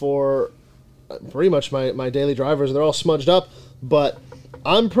for pretty much my daily drivers. They're all smudged up, but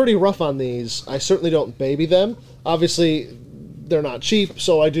I'm pretty rough on these. I certainly don't baby them. Obviously, they're not cheap,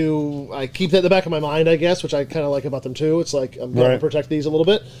 so I keep that in the back of my mind, I guess, which I kind of like about them too. It's like I'm going to protect these a little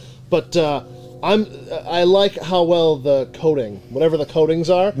bit, but I like how well the coating, whatever the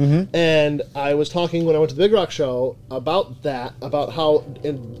coatings are, and I was talking when I went to the Big Rock show about that, about how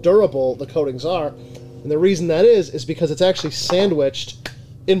durable the coatings are, and the reason that is because it's actually sandwiched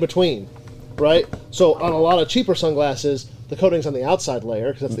in between, right? So on a lot of cheaper sunglasses, the coating's on the outside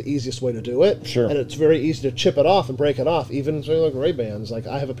layer because that's the easiest way to do it. Sure. And it's very easy to chip it off and break it off. Even something like Ray-Bans. Like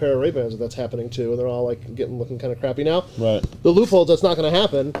I have a pair of Ray-Bans that's happening too, and they're all like looking kind of crappy now. Right. The loopholes, that's not going to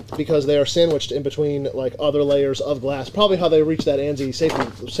happen because they are sandwiched in between like other layers of glass. Probably how they reach that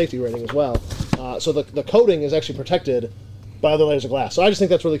ANSI safety rating as well. So the coating is actually protected by other layers of glass. So I just think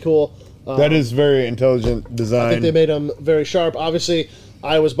that's really cool. That is very intelligent design. I think they made them very sharp. Obviously,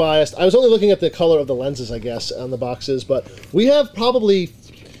 I was biased. I was only looking at the color of the lenses, I guess, on the boxes, but we have probably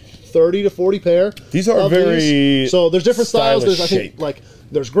 30 to 40 pair. These are very So there's different styles. There's, I shape. think, like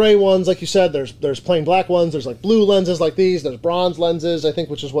there's gray ones, like you said. There's plain black ones. There's like blue lenses like these. There's bronze lenses, I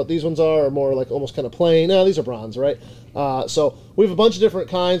think, which is what these ones are, or more like almost kind of plain. No, these are bronze, right? So we have a bunch of different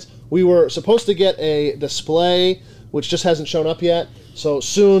kinds. We were supposed to get a display, which just hasn't shown up yet. So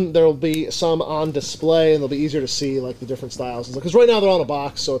soon there will be some on display, and they'll be easier to see like the different styles. Because right now they're on a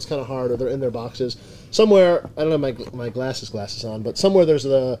box, so it's kind of hard, or they're in their boxes. Somewhere, I don't have my glasses on, but somewhere there's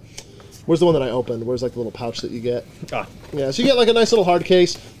where's the one that I opened? Where's like the little pouch that you get? Yeah, so you get like a nice little hard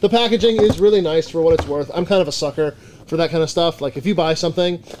case. The packaging is really nice for what it's worth. I'm kind of a sucker for that kind of stuff. Like if you buy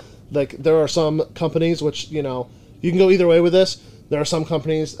something, like there are some companies which, you can go either way with this. There are some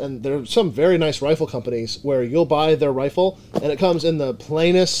companies, and there are some very nice rifle companies, where you'll buy their rifle, and it comes in the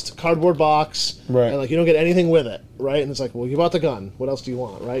plainest cardboard box, right? And like you don't get anything with it, right? And it's like, well, you bought the gun. What else do you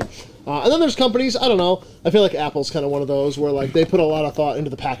want, right? And then there's companies, I don't know. I feel like Apple's kind of one of those where like they put a lot of thought into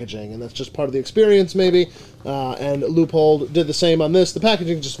the packaging, and that's just part of the experience, maybe. And Loophole did the same on this. The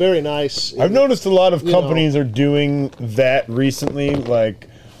packaging is just very nice. I've noticed a lot of companies are doing that recently, like.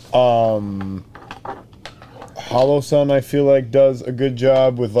 HoloSun, I feel like, does a good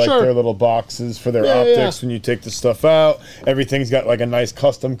job with like their little boxes for their optics. When you take the stuff out, everything's got like a nice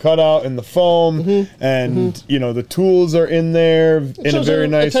custom cutout in the foam, and the tools are in there in a very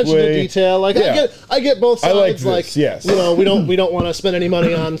nice attention way. To detail, like I get both sides. I like this, yes. We don't want to spend any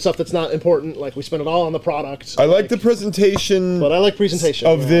money on stuff that's not important. Like we spend it all on the product. I like the presentation, but I like presentation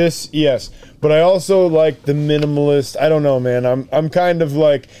of this, yes. But I also like the minimalist. I don't know, man. I'm kind of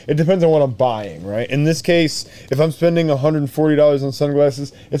like, it depends on what I'm buying, right? In this case, if I'm spending $140 on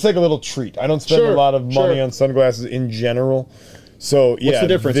sunglasses, it's like a little treat. I don't spend a lot of money on sunglasses in general. So, yeah. What's the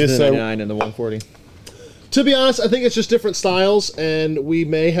difference between the 99 and the 140? To be honest, I think it's just different styles, and we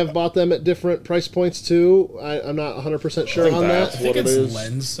may have bought them at different price points too. I'm not 100% sure on that. I think it's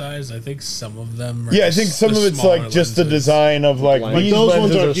lens size. I think some of them are I think some of it's like just the design of like these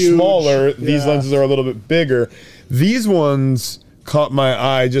lenses are smaller, these lenses are a little bit bigger. These ones caught my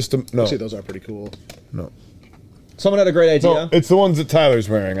eye no. See, those are pretty cool. No. Someone had a great idea. No, it's the ones that Tyler's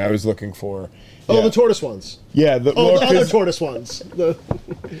wearing I was looking for. Oh, the tortoise ones. Yeah. The other tortoise ones.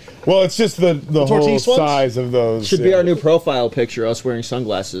 Well, it's just the whole size of those. Should be our new profile picture, us wearing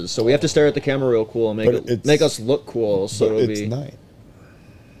sunglasses. So we have to stare at the camera real cool and make us look cool. So it'll it's night.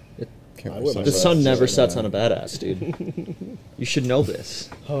 The sun never sets on a badass, dude. You should know this.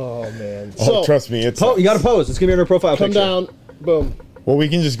 Oh, man. So, trust me. You got to pose. It's going to be our new profile picture. Come down. Boom. Well, we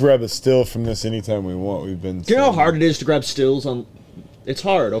can just grab a still from this anytime we want. We've been. Do you know how hard it is to grab stills on? It's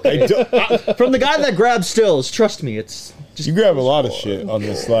hard, okay? From the guy that grabs stills, trust me, it's just... You grab a lot of shit on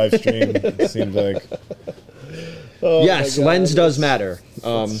this live stream, it seems like. Yes, lens does matter.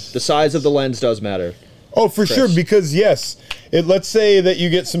 The size of the lens does matter. Oh, for sure, because, yes, let's say that you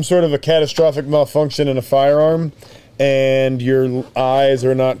get some sort of a catastrophic malfunction in a firearm, and your eyes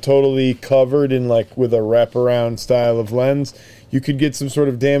are not totally covered in, like, with a wraparound style of lens. You could get some sort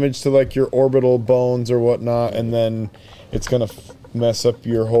of damage to, like, your orbital bones or whatnot, and then it's going to mess up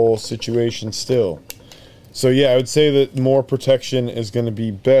your whole situation still. So yeah, I would say that more protection is going to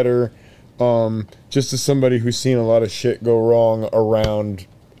be better. Just as somebody who's seen a lot of shit go wrong around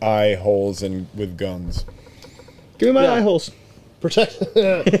eye holes and with guns. Give me my eye holes. Protect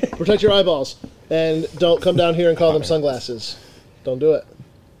your eyeballs, and don't come down here and call them sunglasses. Don't do it.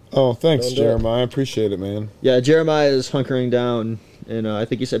 Oh, thanks, Jeremiah. I appreciate it, man. Yeah, Jeremiah is hunkering down in I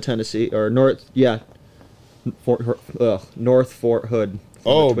think you said Tennessee or North. Yeah. North Fort Hood.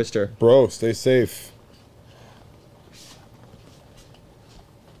 Oh, Twister. Bro, stay safe.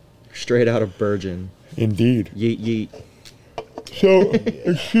 Straight out of Bergen. Indeed. Yeet yeet. So,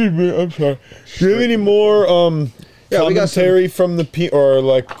 excuse me, I'm sorry. Do you have any more commentary from the or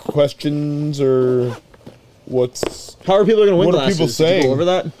like questions or what's? How are people going to win What are glasses? people Did you saying? go over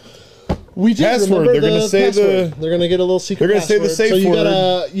that? We did. Password. Remember They're gonna say password. They're gonna get a little secret. They're gonna say the password. safe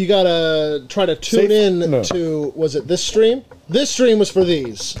So you gotta try to tune in to. Was it this stream? This stream was for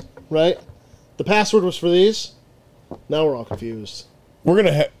these, right? The password was for these. Now we're all confused. We're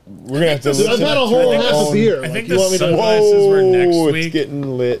gonna have to. Dude, I've had a whole half a beer. I think you the want me to? sunglasses were next Whoa, week. It's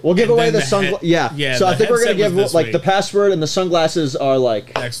getting lit. We'll give And away then the the sunglasses. head- Yeah. yeah, So the I think we're going to headset was give this like the week. password and the sunglasses are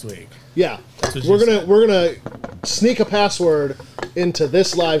like Next week. Yeah, what we're you gonna sneak a password into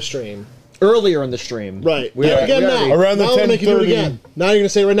this live stream. earlier in the stream. Right. We Yeah, already- again we now. already- Around the now we'll make you do it 10:30. again. Now you're gonna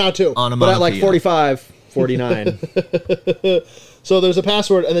say it right now too. But at like 45, 49. So there's a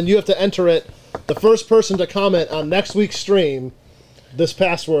password, and then you have to enter it. The first person to comment on next week's stream, this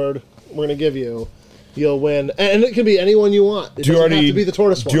password we're gonna give you, you'll win. And it can be anyone you want. It doesn't have to be the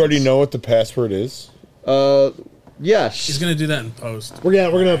tortoise Do you already ones. know what the password is? Yes. She's gonna do that in post. We're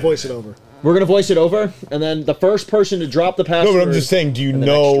gonna voice it over. We're going to voice it over, and then the first person to drop the password. No, but I'm just saying. Do you in the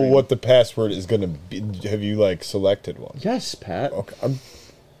know next stream. what the password is gonna be? Have you like selected one? Yes, Pat. Okay.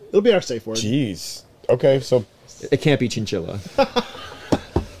 It'll be our safe word. Jeez. Okay, so It can't be chinchilla.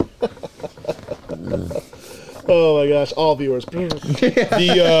 Oh my gosh, all viewers.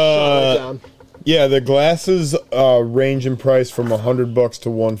 the Down. yeah, the glasses range in price from $100 to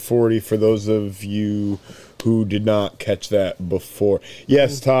 $140 for those of you who did not catch that before.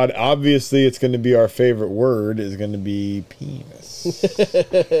 Yes, Todd. Obviously, it's going to be our favorite word. Is going to be penis.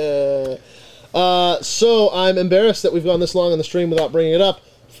 So I'm embarrassed that we've gone this long on the stream without bringing it up.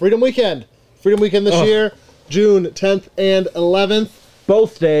 Freedom Weekend this year, June 10th and 11th.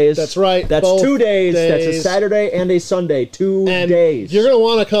 Both days. That's right, That's both 2 days. That's a days. Saturday and a Sunday. 2 And days. you're going to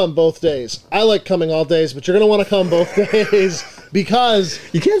want to come both days. I like coming all days, but you're going to want to come both days because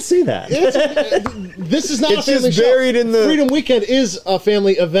You can't say that. this is not It's a family just show. buried in the- Freedom Weekend is a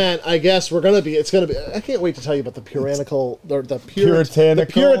family event. I guess it's going to be. I can't wait to tell you about the Puritanical?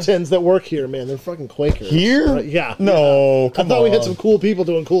 Puritans that work here. Man, they're fucking Quakers. Here? Right? Yeah. No, I come thought we had on. some cool people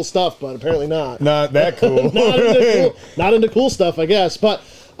doing cool stuff, but apparently not. Not that cool. Not into cool stuff, I guess. But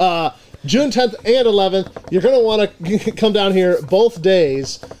June 10th and 11th, you're going to want to come down here both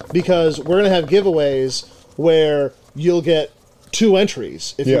days because we're going to have giveaways where you'll get 2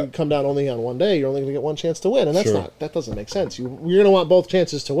 entries. If Yeah. you come down only on one day, you're only going to get 1 chance to win, and Sure. that doesn't make sense. You're going to want both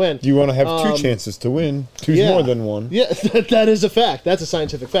chances to win. You want to have 2 chances to win. Two's more than one. Yeah, that is a fact. That's a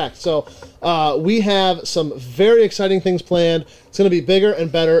scientific fact. So we have some very exciting things planned. It's going to be bigger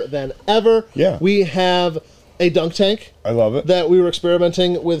and better than ever. Yeah. We have a dunk tank I love it. that we were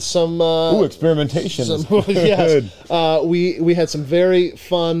experimenting with some. Ooh, experimentation. is good. Yes. We had some very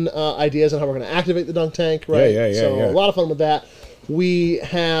fun ideas on how we're going to activate the dunk tank. Right. Yeah. So Yeah. a lot of fun with that. We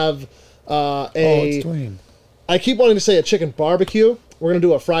have Oh, it's Dwayne. I keep wanting to say a chicken barbecue. We're gonna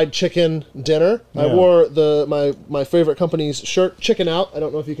do a fried chicken dinner. I Yeah. wore my favorite company's shirt, Chicken Out. I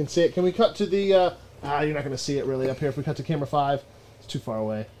don't know if you can see it. Can we cut to the? You're not gonna see it really up here. If we cut to camera 5, it's too far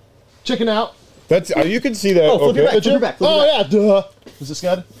away. Chicken Out. That's you can see that. Oh, flip it okay. back, flip it back, flip it Oh back. yeah, duh. Is this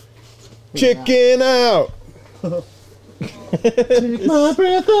good? Chicken out. Take my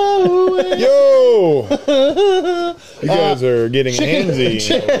breath away. Yo, you guys are getting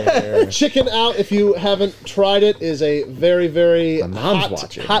handsy over here. Chicken Out, if you haven't tried it, is a very, very mom's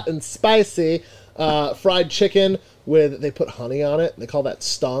watching. hot and spicy fried chicken with, they put honey on it. They call that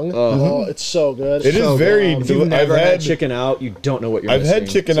stung. Oh, it's so good. It is So very. good. If you've never I've had chicken out, you don't know what you're I've missing. had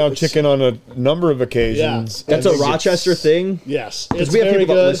chicken out chicken on a number of occasions. Yeah. That's a I think Rochester it's- thing. Yes, Because it's we have very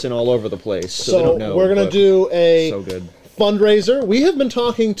people that good. listen all over the place, so, they So don't know. we're gonna but do a so good. fundraiser. We have been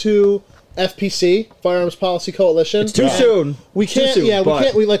talking to FPC, Firearms Policy Coalition. It's too soon. We Too can't. soon, Yeah, we but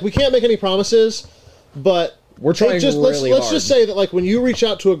can't. We can't make any promises. But We're trying let's really let's hard. just say that like when you reach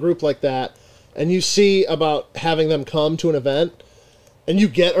out to a group like that, and you see about having them come to an event, and you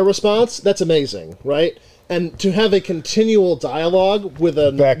get a response, that's amazing, right? And to have a continual dialogue with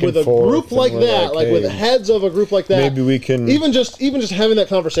a Back and forth, group and like we're that, like, like with hey, heads of a group like that, maybe we can- even just having that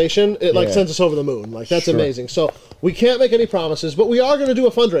conversation, it like Yeah. sends us over the moon. Like that's Sure. amazing. So we can't make any promises, but we are going to do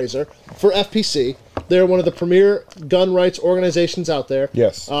a fundraiser for FPC. They're one of the premier gun rights organizations out there.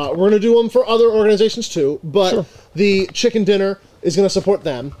 Yes. We're going to do them for other organizations too, but Sure. the chicken dinner is going to support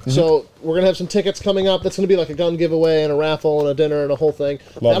them. So we're going to have some tickets coming up. That's going to be like a gun giveaway and a raffle and a dinner and a whole thing.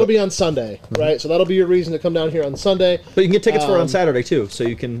 That'll it. be on Sunday, right? So that'll be your reason to come down here on Sunday. But you can get tickets for it on Saturday too, so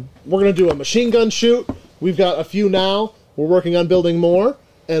you can. We're going to do a machine gun shoot. We've got a few now. We're working on building more.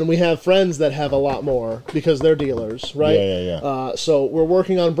 And we have friends that have a lot more because they're dealers, right? Yeah. So we're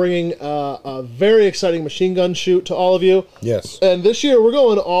working on bringing a very exciting machine gun shoot to all of you. Yes. And this year we're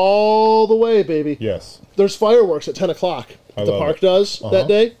going all the way, baby. Yes. There's fireworks at 10 o'clock. I The love park it. does that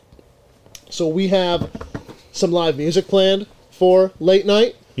day. So we have some live music planned for late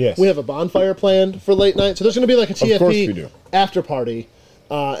night. Yes. We have a bonfire planned for late night. So there's going to be like a Of course we do. TFP after party.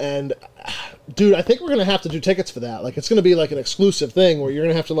 And, dude, I think we're going to have to do tickets for that. Like, it's going to be like an exclusive thing where you're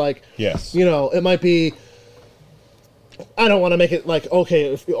going to have to, like, Yes. you know, it might be, I don't want to make it like,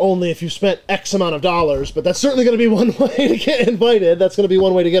 okay, only if you spent X amount of dollars, but that's certainly going to be one way to get invited. That's going to be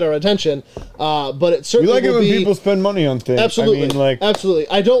one way to get our attention. But it certainly We like it when be, people spend money on things. Absolutely, I mean, like, absolutely.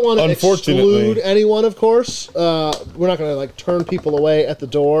 I don't want to unfortunately- exclude anyone, of course. We're not going to like turn people away at the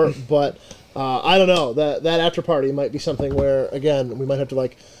door, but I don't know. That after party might be something where, again, we might have to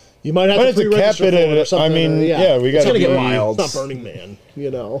like, you might have Might to have to pre-register cap it for at or it. something. I mean, or- yeah, we It's got gonna to get be wild. It's not Burning Man, you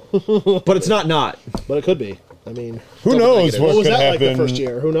know, But it's not. but it could be. I mean, Who knows negative. what what was could that happen? like the first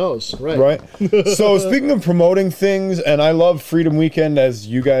year? Who knows? Right. Right. So speaking of promoting things, and I love Freedom Weekend as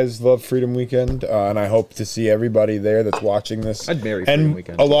you guys love Freedom Weekend, and I hope to see everybody there that's watching this. I'd marry and Freedom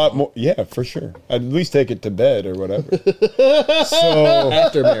Weekend. a lot more. Yeah, for sure. I'd at least take it to bed or whatever. So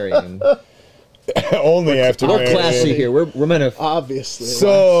After marrying. only after. We're marrying. classy here. We're meant to. Obviously.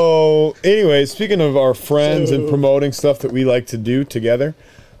 So anyway, speaking of our friends and promoting stuff that we like to do together,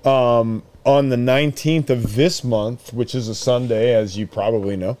 on the 19th of this month, which is a Sunday, as you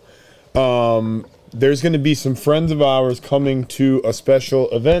probably know, there's going to be some friends of ours coming to a special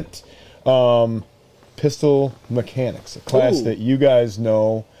event, Pistol Mechanics, a class Ooh. that you guys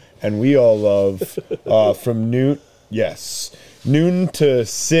know and we all love, from noon to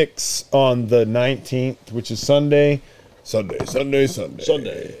 6 on the 19th, which is Sunday.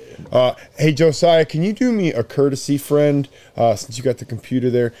 Hey, Josiah, can you do me a courtesy, friend, since you got the computer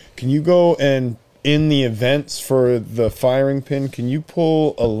there? Can you go and, in the events for the firing pin, can you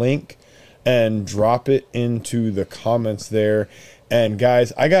pull a link and drop it into the comments there? And,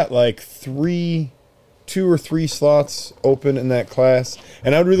 guys, I got like 2 or 3 slots open in that class,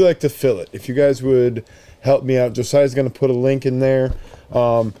 and I'd really like to fill it. If you guys would help me out, Josiah's going to put a link in there.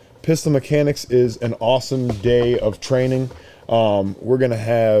 Pistol Mechanics is an awesome day of training. We're going to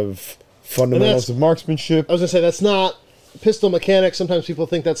have fundamentals of marksmanship. I was gonna say that's not pistol mechanics. Sometimes people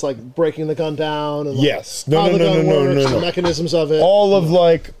think that's like breaking the gun down and like Yes. how the gun works, No. the mechanisms of it. All of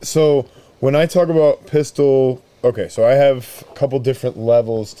like, so when I talk about pistol, okay, so I have a couple different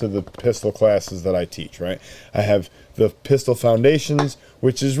levels to the pistol classes that I teach, right? I have the pistol foundations,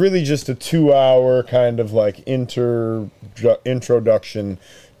 which is really just a 2-hour kind of like introduction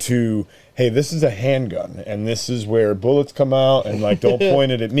to, hey, this is a handgun and this is where bullets come out, and like, don't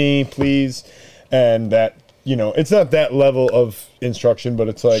point it at me, please. And that, you know, it's not that level of instruction, but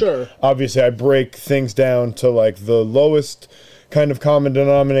it's like, Sure. Obviously I break things down to like the lowest kind of common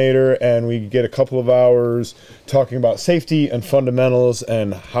denominator, and we get a couple of hours talking about safety and fundamentals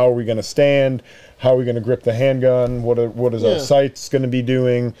and how are we going to stand, how are we going to grip the handgun, what is our sights going to be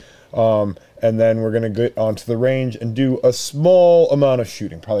doing, and then we're going to get onto the range and do a small amount of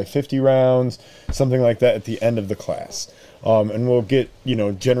shooting, probably 50 rounds, something like that at the end of the class. And we'll get, you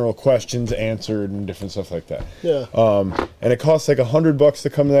know, general questions answered and different stuff like that. Yeah. And it costs like $100 to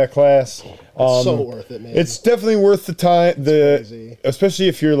come to that class. So worth it, man. It's definitely worth the time. crazy. Especially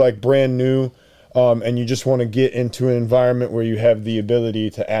if you're like brand new, and you just want to get into an environment where you have the ability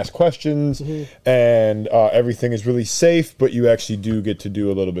to ask questions, and everything is really safe, but you actually do get to do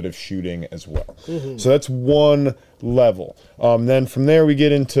a little bit of shooting as well. So that's one level. Then from there we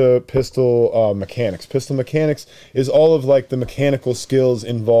get into pistol mechanics. Pistol mechanics is all of like the mechanical skills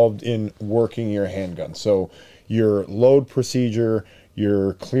involved in working your handgun. So your load procedure,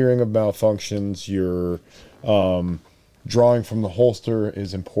 your clearing of malfunctions, your drawing from the holster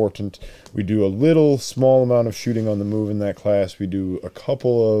is important. We do a little small amount of shooting on the move in that class. We do a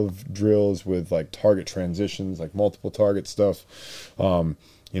couple of drills with like target transitions, like multiple target stuff. You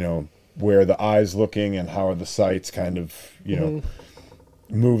know, where the eye's looking and how are the sights kind of, you know,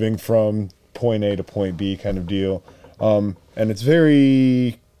 moving from point A to point B kind of deal. And it's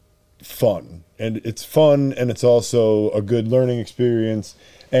very fun. And it's fun, and it's also a good learning experience.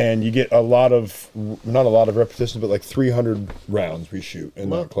 And you get a lot of, not a lot of repetitions, but like 300 rounds we shoot in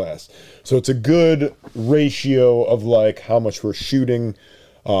that class. So it's a good ratio of like how much we're shooting,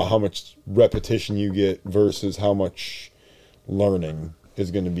 how much repetition you get versus how much learning is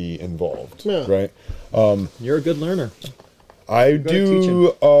going to be involved. Yeah. Right? You're a good learner. I do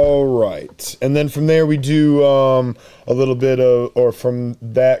all right. And then from there we do a little bit of, or from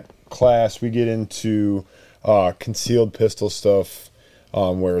that class we get into concealed pistol stuff,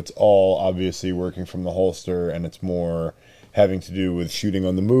 where it's all obviously working from the holster, and it's more having to do with shooting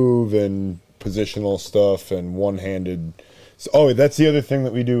on the move and positional stuff and one-handed. Oh, that's the other thing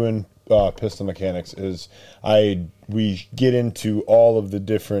that we do in pistol mechanics is we get into all of the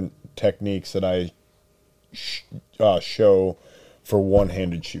different techniques that I show for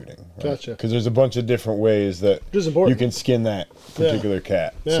one-handed shooting. Right? Gotcha. Because there's a bunch of different ways that you can skin that particular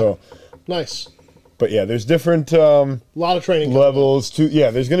cat. Yeah. So nice. But yeah, there's different a lot of training levels too.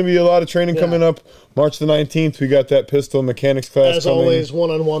 Yeah, there's going to be a lot of training coming up. March the 19th, we got that pistol mechanics class. As coming. always,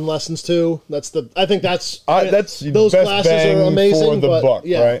 one-on-one lessons too. I think that's those best classes bang are amazing for the but, buck,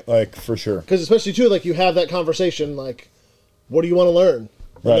 yeah. right? Like for sure. Because especially too, like you have that conversation, like, what do you want to learn?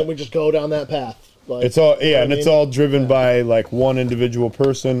 And then we just go down that path. Like, It's all it's all driven by like one individual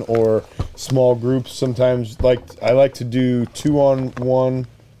person or small groups. Sometimes, like I like to do 2-on-1.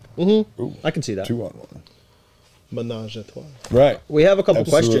 I can see that. 2-on-1. Menage a trois. Right. We have a couple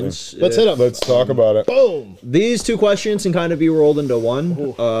Absolutely. questions. Let's hit them. Let's talk about it. Boom. These two questions can kind of be rolled into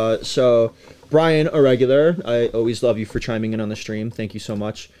one. So, Brian, a regular, I always love you for chiming in on the stream. Thank you so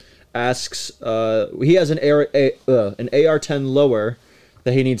much. Asks, he has an AR-10 lower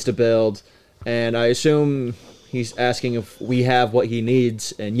that he needs to build, and I assume he's asking if we have what he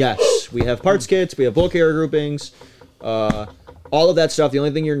needs. And yes, we have parts kits, we have bulk carrier groupings, all of that stuff. The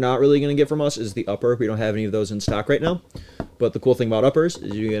only thing you're not really going to get from us is the upper. We don't have any of those in stock right now. But the cool thing about uppers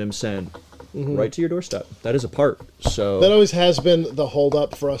is you get them sent right to your doorstep. That is a part. So that always has been the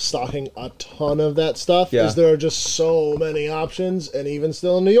holdup for us stocking a ton of that stuff. Yeah. Is there are just so many options, and even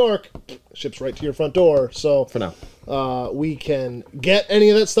still in New York, ships right to your front door. So for now, we can get any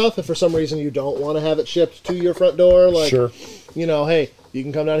of that stuff. If for some reason you don't want to have it shipped to your front door, like Sure. Hey, you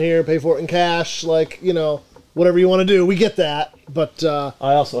can come down here, pay for it in cash, whatever you want to do. We get that, but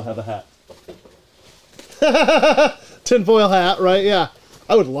I also have a hat. tinfoil hat, right? Yeah,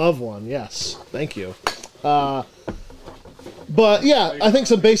 I would love one. Yes, thank you. But yeah, I think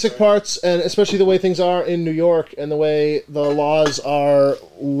some basic parts, and especially the way things are in New York and the way the laws are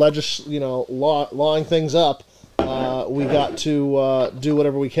lawing things up, we got to do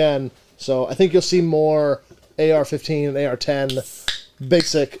whatever we can. So I think you'll see more AR-15 and AR-10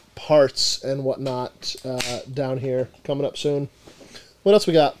 basic parts and whatnot down here coming up soon. What else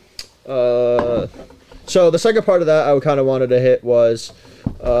we got? So the second part of that I kind of wanted to hit was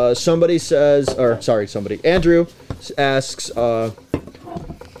Andrew asks,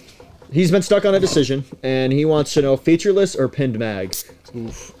 he's been stuck on a decision and he wants to know featureless or pinned mag.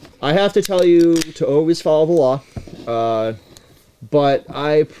 Oof. I have to tell you to always follow the law, but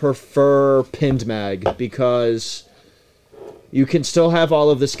I prefer pinned mag because you can still have all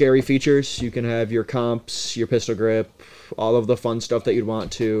of the scary features. You can have your comps, your pistol grip, all of the fun stuff that you'd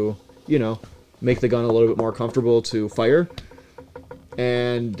want to, make the gun a little bit more comfortable to fire.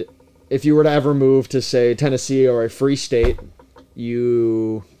 And if you were to ever move to, say, Tennessee or a free state,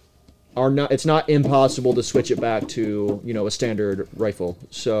 it's not impossible to switch it back to, a standard rifle.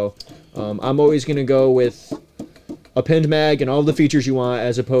 So I'm always going to go with a pinned mag and all the features you want,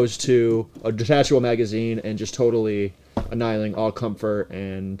 as opposed to a detachable magazine and just totally annihilating all comfort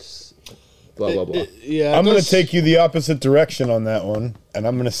and blah, blah, blah. I'm going to take you the opposite direction on that one, and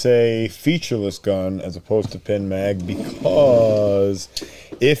I'm going to say featureless gun as opposed to pin mag, because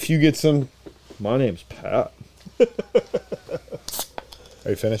if you get some... My name's Pat. Are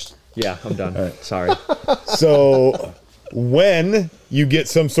you finished? Yeah, I'm done. All right. Sorry. So when you get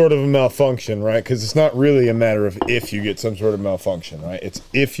some sort of a malfunction, right? Because it's not really a matter of if you get some sort of malfunction, right? It's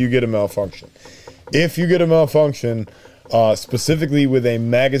if you get a malfunction. If you get a malfunction... specifically with a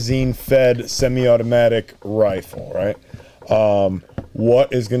magazine-fed semi-automatic rifle, right?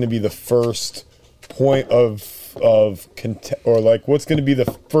 What is going to be the first point what's going to be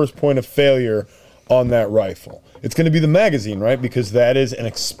the first point of failure on that rifle? It's going to be the magazine, right? Because that is an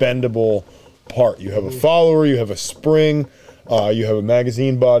expendable part. You have a follower, you have a spring, you have a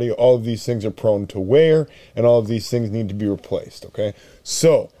magazine body. All of these things are prone to wear, and all of these things need to be replaced, okay?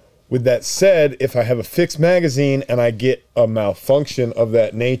 So, with that said, if I have a fixed magazine and I get a malfunction of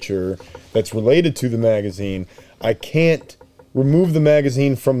that nature that's related to the magazine, I can't remove the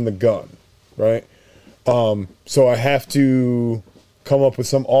magazine from the gun, right? So I have to come up with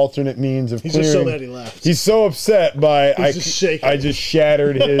some alternate means of clearing. He's just so mad he left. He's so upset by I just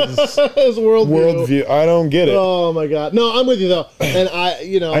shattered his his worldview. I don't get it. Oh my god. No, I'm with you though. And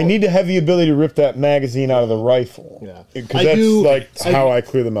I need to have the ability to rip that magazine out of the rifle. Yeah. Because that's how I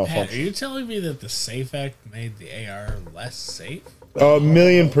clear the malfunction. Pat, are you telling me that the Safe Act made the AR less safe?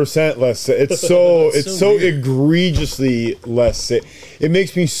 1,000,000% less safe. It's so egregiously less safe. It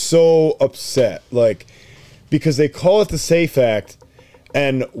makes me so upset. Because they call it the Safe Act,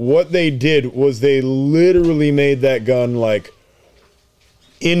 and what they did was they literally made that gun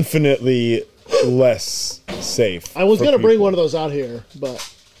infinitely less safe. I was gonna bring one of those out here,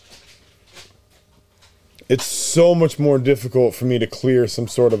 but it's so much more difficult for me to clear some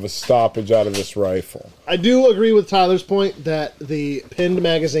sort of a stoppage out of this rifle. I do agree with Tyler's point that the pinned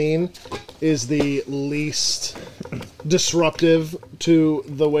magazine is the least disruptive to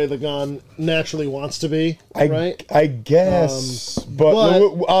the way the gun naturally wants to be, right? I guess, but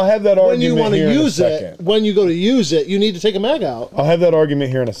I'll have that argument when you want to use it, when you go to use it, you need to take a mag out. I'll have that argument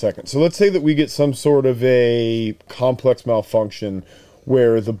here in a second. So let's say that we get some sort of a complex malfunction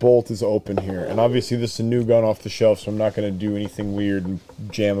where the bolt is open here. And obviously this is a new gun off the shelf, so I'm not going to do anything weird and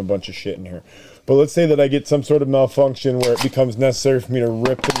jam a bunch of shit in here. But let's say that I get some sort of malfunction where it becomes necessary for me to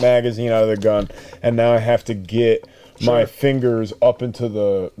rip the magazine out of the gun, and now I have to get my fingers up into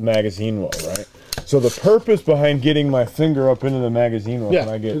the magazine well, right? So the purpose behind getting my finger up into the magazine well,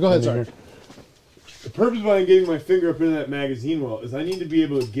 go ahead, sorry. The purpose behind getting my finger up into that magazine well is I need to be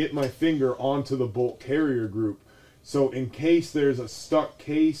able to get my finger onto the bolt carrier group. So in case there's a stuck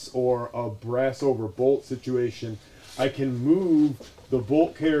case or a brass over bolt situation, I can move the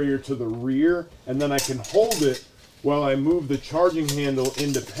bolt carrier to the rear, and then I can hold it while I move the charging handle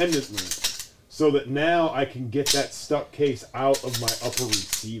independently, so that now I can get that stuck case out of my upper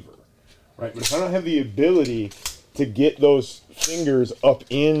receiver, right? But if I don't have the ability to get those fingers up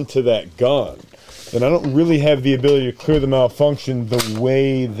into that gun, then I don't really have the ability to clear the malfunction the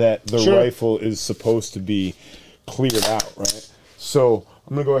way that the rifle is supposed to be cleared out, right? So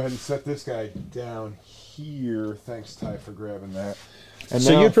I'm gonna go ahead and set this guy down here. Thanks, Ty, for grabbing that. And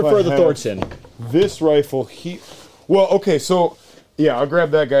so you'd prefer the Thorson? This rifle, well, okay, so yeah, I'll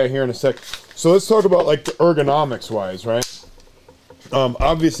grab that guy here in a sec. So let's talk about like the ergonomics wise, right?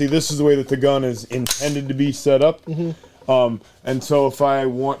 Obviously, this is the way that the gun is intended to be set up. And so if I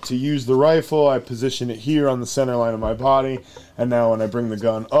want to use the rifle, I position it here on the center line of my body, and now when I bring the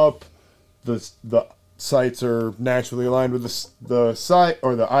gun up, the sights are naturally aligned with the sight,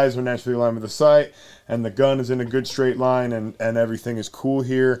 or the eyes are naturally aligned with the sight, and the gun is in a good straight line, and everything is cool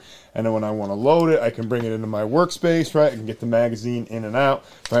here. And then when I want to load it, I can bring it into my workspace, right? I can get the magazine in and out.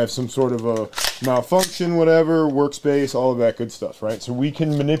 If I have some sort of a malfunction, whatever, workspace, all of that good stuff, right? So we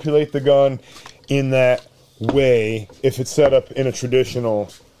can manipulate the gun in that way if it's set up in a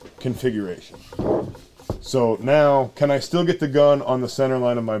traditional configuration. So now, can I still get the gun on the center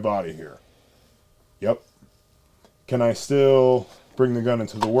line of my body here? Yep. Can I still bring the gun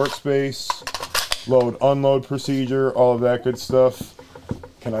into the workspace, load, unload procedure, all of that good stuff?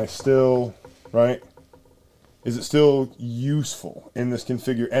 Can I still, right? Is it still useful in this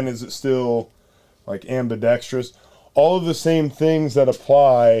configure? And is it still like ambidextrous? All of the same things that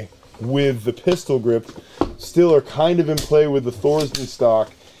apply with the pistol grip still are kind of in play with the Thorsden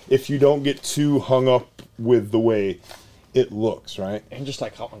stock if you don't get too hung up with the way it looks, right? And just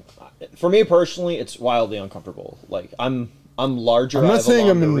like how, for me personally, it's wildly uncomfortable. Like I'm larger. I'm not saying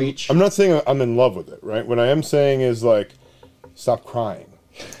I'm in love with it, right? What I am saying is like, stop crying.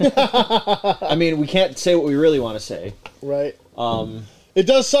 I mean, we can't say what we really want to say, right? It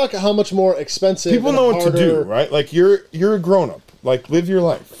does suck how much more expensive. People know what to do, right? Like you're a grown up. Like live your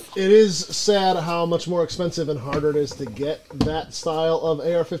life. It is sad how much more expensive and harder it is to get that style of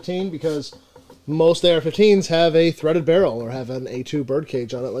AR-15, because most AR-15s have a threaded barrel or have an A2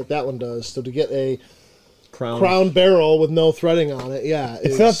 birdcage on it like that one does. So to get a crown barrel with no threading on it,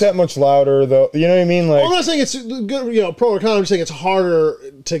 it's not that much louder though. You know what I mean? Like, well, I'm not saying it's good, pro or con. I'm saying it's harder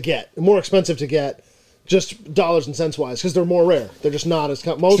to get, more expensive to get, just dollars and cents wise, because they're more rare. They're just not as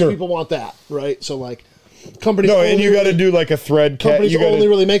most people want that, right? So like companies. No, and you got to do like a thread. Companies only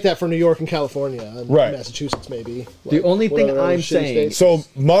really make that for New York and California, and Massachusetts maybe. The only thing I'm saying. So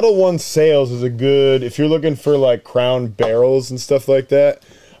Model 1 sales is a good, if you're looking for like crown barrels and stuff like that.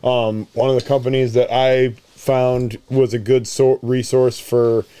 One of the companies that I found was a good resource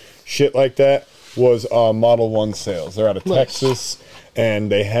for shit like that was Model 1 sales. They're out of Texas,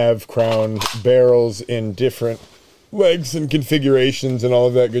 and they have crown barrels in different legs and configurations and all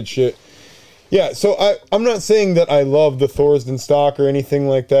of that good shit. Yeah, so I'm not saying that I love the Thorsden stock or anything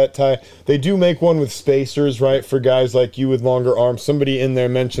like that, Ty. They do make one with spacers, right, for guys like you with longer arms. Somebody in there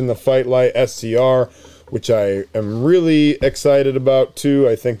mentioned the Fight Light SCR, which I am really excited about too.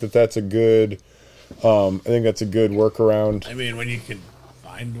 I think that that's a good, workaround. I mean, when you can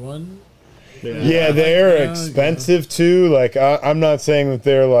find one. Yeah, they're expensive too. Like I'm not saying that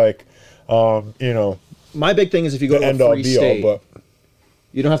they're like, My big thing is if you go to a free state, but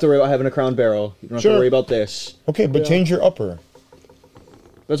you don't have to worry about having a crown barrel. You don't have to worry about this. Okay, but change your upper.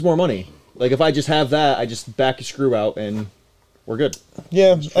 That's more money. Like if I just have that, I just back a screw out and we're good.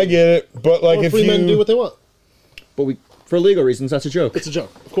 Yeah, I get it. But like if free men do what they want. But for legal reasons, that's a joke. It's a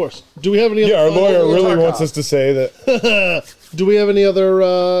joke, of course. Do we have any other our lawyer really wants us to say that. Do we have any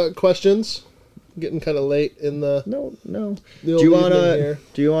other questions? Getting kind of late in the... No. The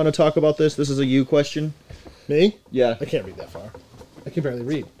Do you wanna talk about this? This is a you question. Me? Yeah. I can't read that far. I can barely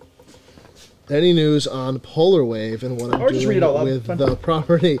read. Any news on Polar Wave and what I'm Or just read doing it out loud. with Fine. the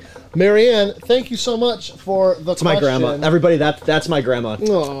property? Marianne, thank you so much for the It's my grandma. Everybody, that's my grandma.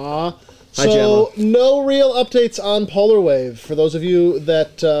 Aww. Hi, So, Gemma. no real updates on Polar Wave. For those of you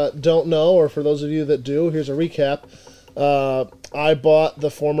that don't know, or for those of you that do, here's a recap. I bought the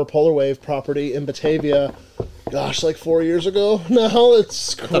former Polar Wave property in Batavia, gosh, like 4 years ago now.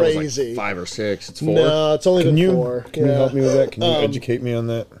 It's I thought it was crazy. like 5 or 6. It's 4. No, it's only been 4. Can you help me with that? Can you educate me on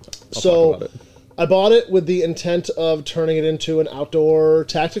that? I'll So, talk about it. I bought it with the intent of turning it into an outdoor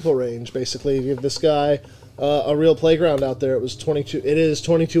tactical range, basically. Give this guy a real playground out there. It is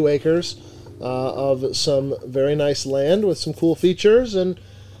 22 acres of some very nice land with some cool features, and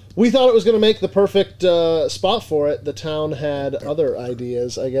we thought it was going to make the perfect spot for it. The town had other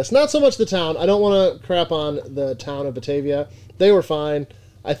ideas, I guess. Not so much the town. I don't want to crap on the town of Batavia. They were fine.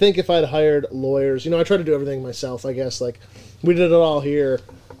 I think if I'd hired lawyers, I try to do everything myself, I guess. Like, we did it all here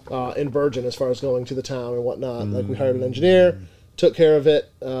in Bergen as far as going to the town and whatnot. Like, we hired an engineer, took care of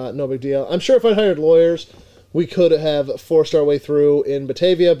it, no big deal. I'm sure if I'd hired lawyers, we could have forced our way through in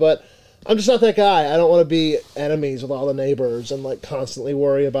Batavia, but I'm just not that guy. I don't want to be enemies with all the neighbors and, like, constantly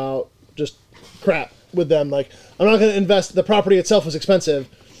worry about just crap with them. Like, I'm not going to invest. The property itself was expensive.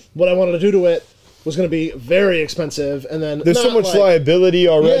 What I wanted to do to it was going to be very expensive, and then there's so much liability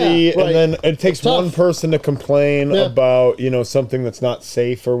already, Yeah, right. and then it takes one person to complain about something that's not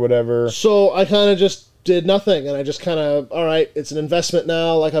safe or whatever. So I kind of just did nothing, and I just kind of, all right, it's an investment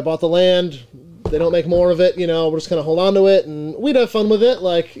now. Like, I bought the land. They don't make more of it, we're just going to hold on to it, and we'd have fun with it.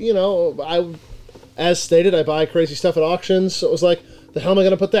 Like, as stated, I buy crazy stuff at auctions, so it was like, the hell am I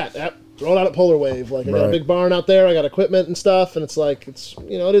going to put that? Throw it out at Polar Wave. Like, I got a big barn out there, I got equipment and stuff, and it's like, it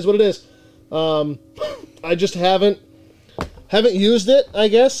is what it is. I just haven't used it, I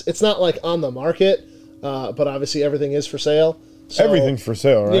guess. It's not, like, on the market, but obviously everything is for sale. So, everything's for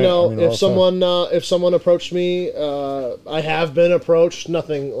sale, right? If someone approached me, I have been approached,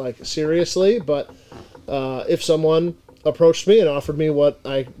 nothing like seriously, but if someone approached me and offered me what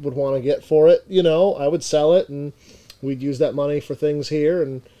I would want to get for it, I would sell it, and we'd use that money for things here,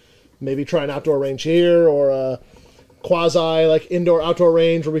 and maybe try an outdoor range here, or a quasi like indoor outdoor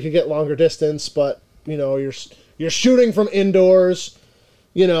range where we could get longer distance, but you're shooting from indoors.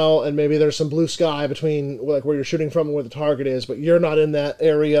 And maybe there's some blue sky between like where you're shooting from and where the target is, but you're not in that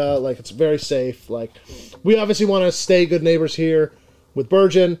area. Like, it's very safe. Like, we obviously want to stay good neighbors here with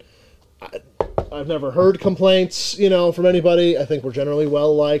Bergen. I've never heard complaints, from anybody. I think we're generally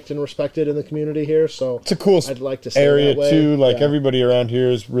well liked and respected in the community here. So it's a cool I'd like to stay area that way. too. Like, everybody around here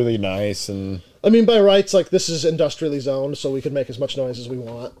is really nice, and I mean, by rights, like, this is industrially zoned, so we could make as much noise as we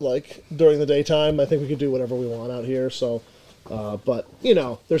want. Like, during the daytime, I think we could do whatever we want out here. So. But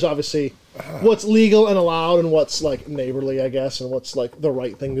there's obviously what's legal and allowed, and what's like neighborly, I guess, and what's like the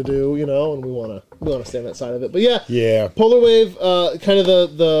right thing to do, and we want to stay on that side of it. But yeah, Polar Wave, kind of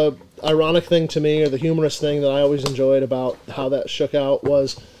the ironic thing to me, or the humorous thing that I always enjoyed about how that shook out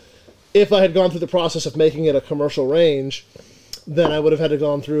was, if I had gone through the process of making it a commercial range, then I would have had to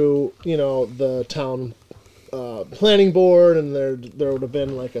gone through the town planning board, and there would have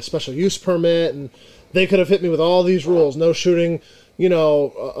been like a special use permit, and they could have hit me with all these rules. No shooting,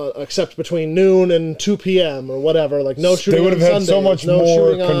 except between noon and 2 p.m. or whatever. Like, no shooting on Sundays. They would have had so much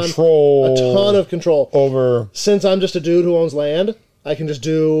more control. A ton of control. Over. Since I'm just a dude who owns land, I can just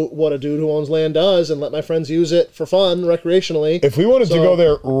do what a dude who owns land does and let my friends use it for fun, recreationally. If we wanted to go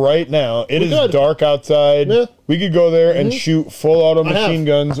there right now, it is dark outside. Yeah. We could go there and shoot full auto machine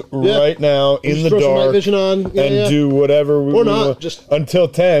guns right now in the dark. Night vision on. And do whatever we want. Just until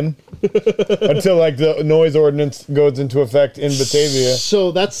 10. Until, like, the noise ordinance goes into effect in Batavia.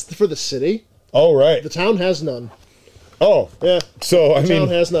 So that's for the city. Oh, right. The town has none. Oh. Yeah. So, the town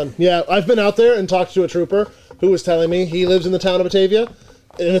has none. Yeah, I've been out there and talked to a trooper who was telling me he lives in the town of Batavia.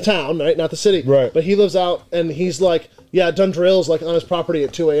 In a town, right? Not the city. Right. But he lives out, and he's like, done drills, like, on his property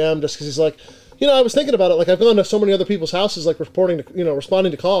at 2 a.m. just because he's like, I was thinking about it. Like, I've gone to so many other people's houses, like, responding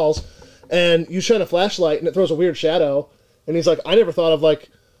to calls, and you shine a flashlight, and it throws a weird shadow. And he's like, I never thought of, like,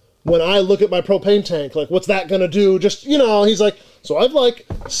 when I look at my propane tank, like, what's that gonna do? Just, he's like, so I've, like,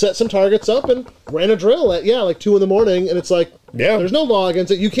 set some targets up and ran a drill at, like, 2 in the morning, and it's like, there's no law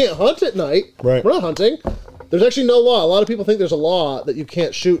against it. You can't hunt at night. Right. We're not hunting. There's actually no law. A lot of people think there's a law that you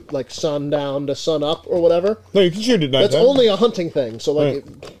can't shoot, like, sundown to sun up or whatever. No, you can shoot at night. That's only a hunting thing. So, like,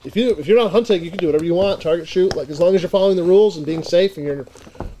 if you're not hunting, you can do whatever you want, target shoot, like, as long as you're following the rules and being safe and your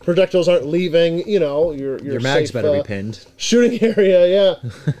projectiles aren't leaving, your mags safe, better be pinned. Shooting area, yeah.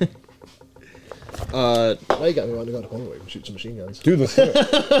 Now you got me wanting to go to Cornwall and shoot some machine guns. Dude, let's do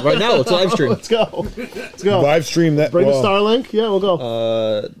it. Right now, let's live stream. Let's go. Let's go. Live stream that. Bring the Starlink. Yeah, we'll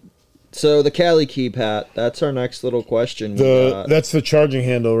go. So the Cali key, Pat. That's our next little question. That's the charging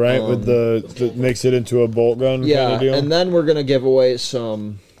handle, right? With the makes it into a bolt gun. Yeah, kind of deal. and then we're gonna give away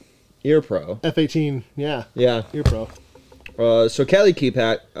some Ear Pro. F18. Yeah. Yeah. Ear Pro. So Cali key,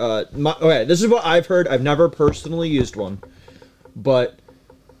 Pat. Okay, this is what I've heard. I've never personally used one, but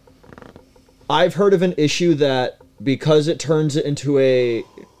I've heard of an issue that because it turns it into a,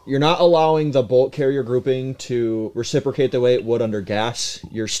 you're not allowing the bolt carrier grouping to reciprocate the way it would under gas.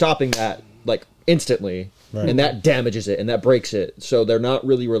 You're stopping that like instantly, and that damages it and that breaks it. So they're not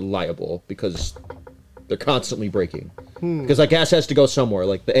really reliable because they're constantly breaking. Because like gas has to go somewhere.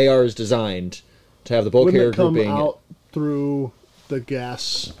 Like the AR is designed to have the bolt carrier grouping. Wouldn't it come out through the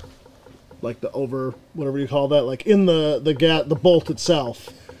gas, like the over whatever you call that, like in the bolt itself?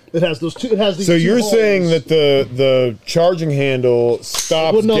 It has those two. It has these. So two you're holes. saying that the charging handle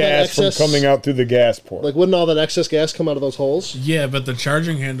stops Wouldn't all that gas from excess- coming out through the gas port? Like, wouldn't all that excess gas come out of those holes? Yeah, but the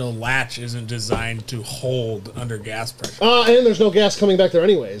charging handle latch isn't designed to hold under gas pressure. And there's no gas coming back there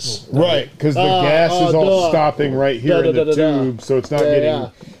anyways. Right, because the gas is all stopping right here in the tube, so it's not getting. yeah.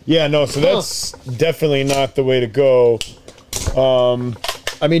 Yeah, no, so that's definitely not the way to go.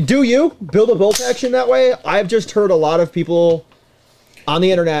 I mean, do you build a bolt action that way? I've just heard a lot of people on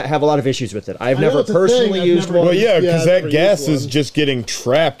the internet have a lot of issues with it. I've know never it's a personally thing. I've used never- one. Well, yeah, Yeah, because I've that never gas used is one. just getting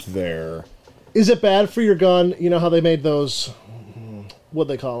trapped there. Is it bad for your gun? You know how they made those? What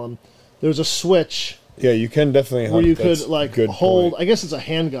they call them? There's a switch Yeah, you can definitely where you That's could like good hold. point. I guess it's a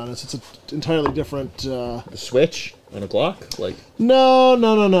handgun. It's an entirely different. The switch on a Glock, like No.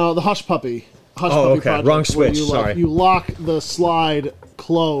 The Hush Puppy. Hush Puppy okay. project, Wrong where switch, You, sorry. You lock the slide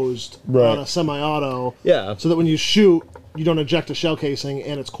closed Right. on a semi-auto. Yeah. So that when you shoot, you don't eject a shell casing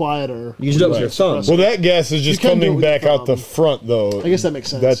and it's quieter. use it up with your thumb. Well, that gas is just You can do it coming with your back out the thumb. front, though. I guess that makes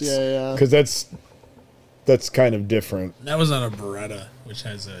sense. That's, Yeah. Because that's kind of different. That was on a Beretta, which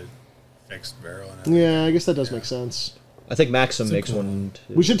has a fixed barrel in it. Yeah, I guess that does make sense. I think Maxim makes one.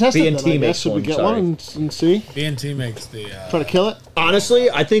 Too. We should test it then, B&T I makes guess. Should we one. get Sorry. one and see? B&T makes the... Try to kill it? Honestly,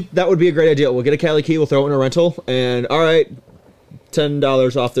 I think that would be a great idea. We'll get a Cali key, we'll throw it in a rental, and all right,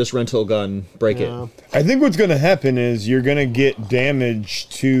 $10 off this rental gun. Break Yeah. it. I think what's going to happen is you're going to get damage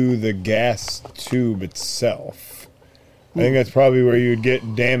to the gas tube itself. I think that's probably where you would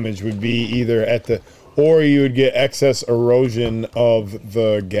get damage, would be either at the... Or you would get excess erosion of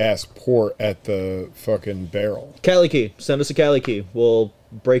the gas port at the fucking barrel. Cali key. Send us a Cali key. We'll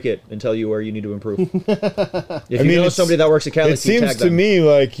break it and tell you where you need to improve. If you know it's- somebody that works at Cali key, It seems tag to them. me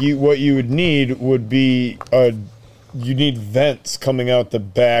like what you would need would be you need vents coming out the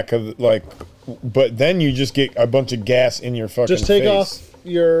back of but then you just get a bunch of gas in your fucking Just take face. off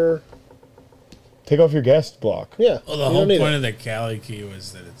your... Take off your gas block. Yeah. Well, the you whole don't need point it. of the Cali key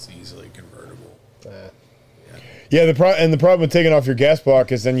was that it's easily convertible. Yeah, the problem with taking off your gas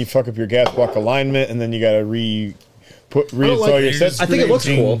block is then you fuck up your gas block alignment, and then you got to reinstall like- your system. I think it looks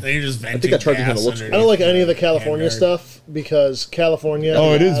cool. Then you're just venting think that charging gas handle looks cool. I don't like any of the underneath California handguard. stuff because California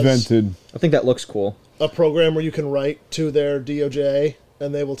Oh, it is has vented. I think that looks cool. a program where you can write to their DOJ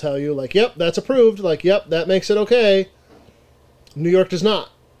and they will tell you like, yep, that's approved. Like, yep, that makes it okay. New York does not.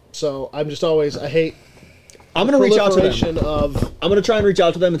 So I'm just always, I hate I'm gonna reach out to them. proliferation of... I'm gonna try and reach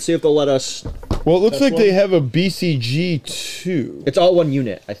out to them and see if they'll let us. Well, it looks That's like they one. have a BCG too. It's all one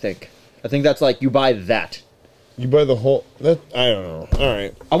unit. I think that's like you buy that. You buy the whole. I don't know. All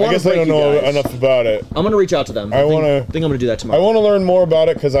right. I I wanna guess I break don't you know guys. enough about it. I'm gonna reach out to them. I think wanna- I'm gonna do that I tomorrow. want to learn more about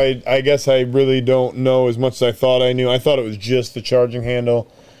it because I guess I really don't know as much as I thought I knew. I thought it was just the charging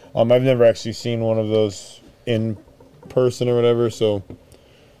handle. I've never actually seen one of those in person or whatever. So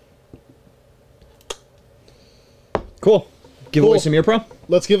Cool. Give Cool. away some Ear Pro.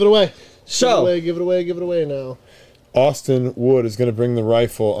 Let's give it away. So Give it away now. Austin Wood is going to bring the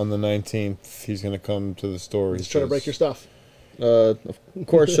rifle on the 19th. He's going to come to the store. Just trying to break your stuff. of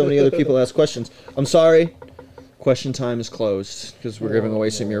course, so many other people ask questions. I'm sorry. Question time is closed because we're giving away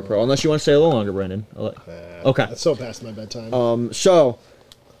some Ear Pro. Unless you want to stay a little longer, Brandon. Okay. That's so past my bedtime. So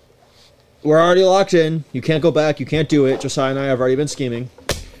we're already locked in. You can't go back. You can't do it. Josiah and I have already been scheming.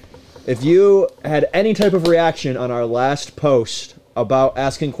 If you had any type of reaction on our last post about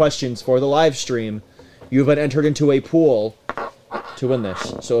asking questions for the live stream, you've been entered into a pool to win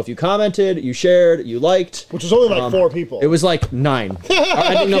this. So if you commented, you shared, you liked, Which was only like 4 people. it was like 9.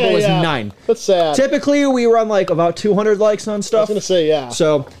 I think number was 9. That's sad. Typically, we run like about 200 likes on I was stuff. going to say, yeah.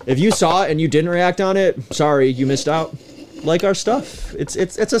 So if you saw it and you didn't react on it, sorry, you missed out. Like our stuff. It's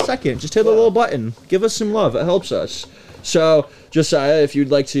a second. Just hit the little button. Give us some love. It helps us. So, Josiah, if you'd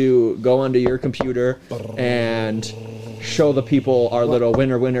like to go onto your computer and show the people our little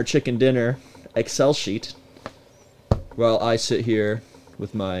winner chicken dinner Excel sheet, while I sit here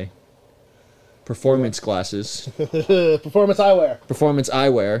with my performance glasses. Performance eyewear. Performance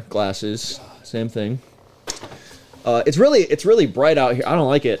eyewear glasses. Same thing. It's really bright out here. I don't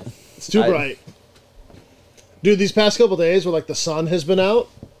like it. It's too bright. Dude, these past couple days where like the sun has been out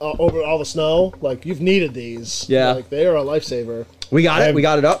over all the snow, like you've needed these. Yeah. Like they are a lifesaver. We got it. We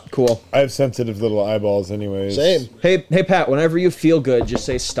got it up. Cool. I have sensitive little eyeballs anyways. Same. Hey Pat, whenever you feel good, just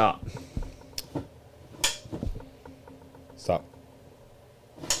say stop. Stop.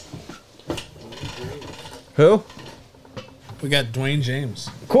 Who? We got Dwayne James.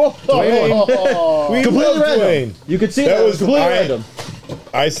 Cool. Oh, We Completely love random. Dwayne. You could see That that was- was completely I- random.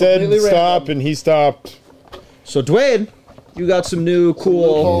 I said Completely stop, random. and he stopped. So Dwayne, you got some new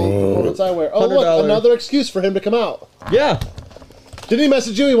cool. Performance eyewear. Oh, look, $100. another excuse for him to come out. Yeah. Didn't he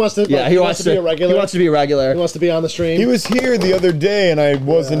message you? He wants to. Yeah. like, He wants to be a regular. He wants to be a regular. He wants to be on the stream. He was here the other day, and I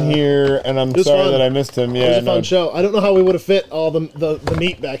wasn't here, and I'm was sorry fun. that I missed him. It Yeah, was a fun show. I don't know how we would have fit all the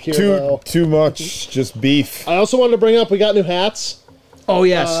meat back here. though. too much, just beef. I also wanted to bring up we got new hats. Oh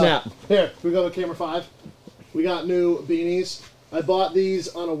yeah, snap. Here, we go to camera 5. We got new beanies. I bought these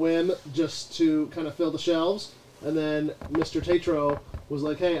on a whim just to kind of fill the shelves, and then Mr. Tatro was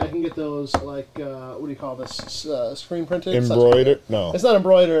like, "Hey, I can get those like what do you call this? Screen printed? Embroidered? No. It's not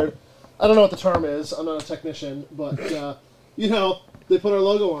embroidered. I don't know what the term is. I'm not a technician, but you know, they put our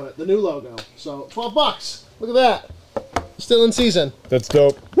logo on it, the new logo. So $12. Look at that. Still in season. That's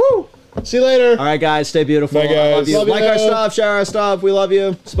dope. Woo! See you later. All right, guys, stay beautiful. Bye, I love guys. you. Love you. Like our stuff, share our stuff. We love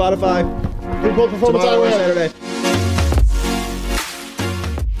you. Spotify. Performance Tomorrow, eyewear. Saturday.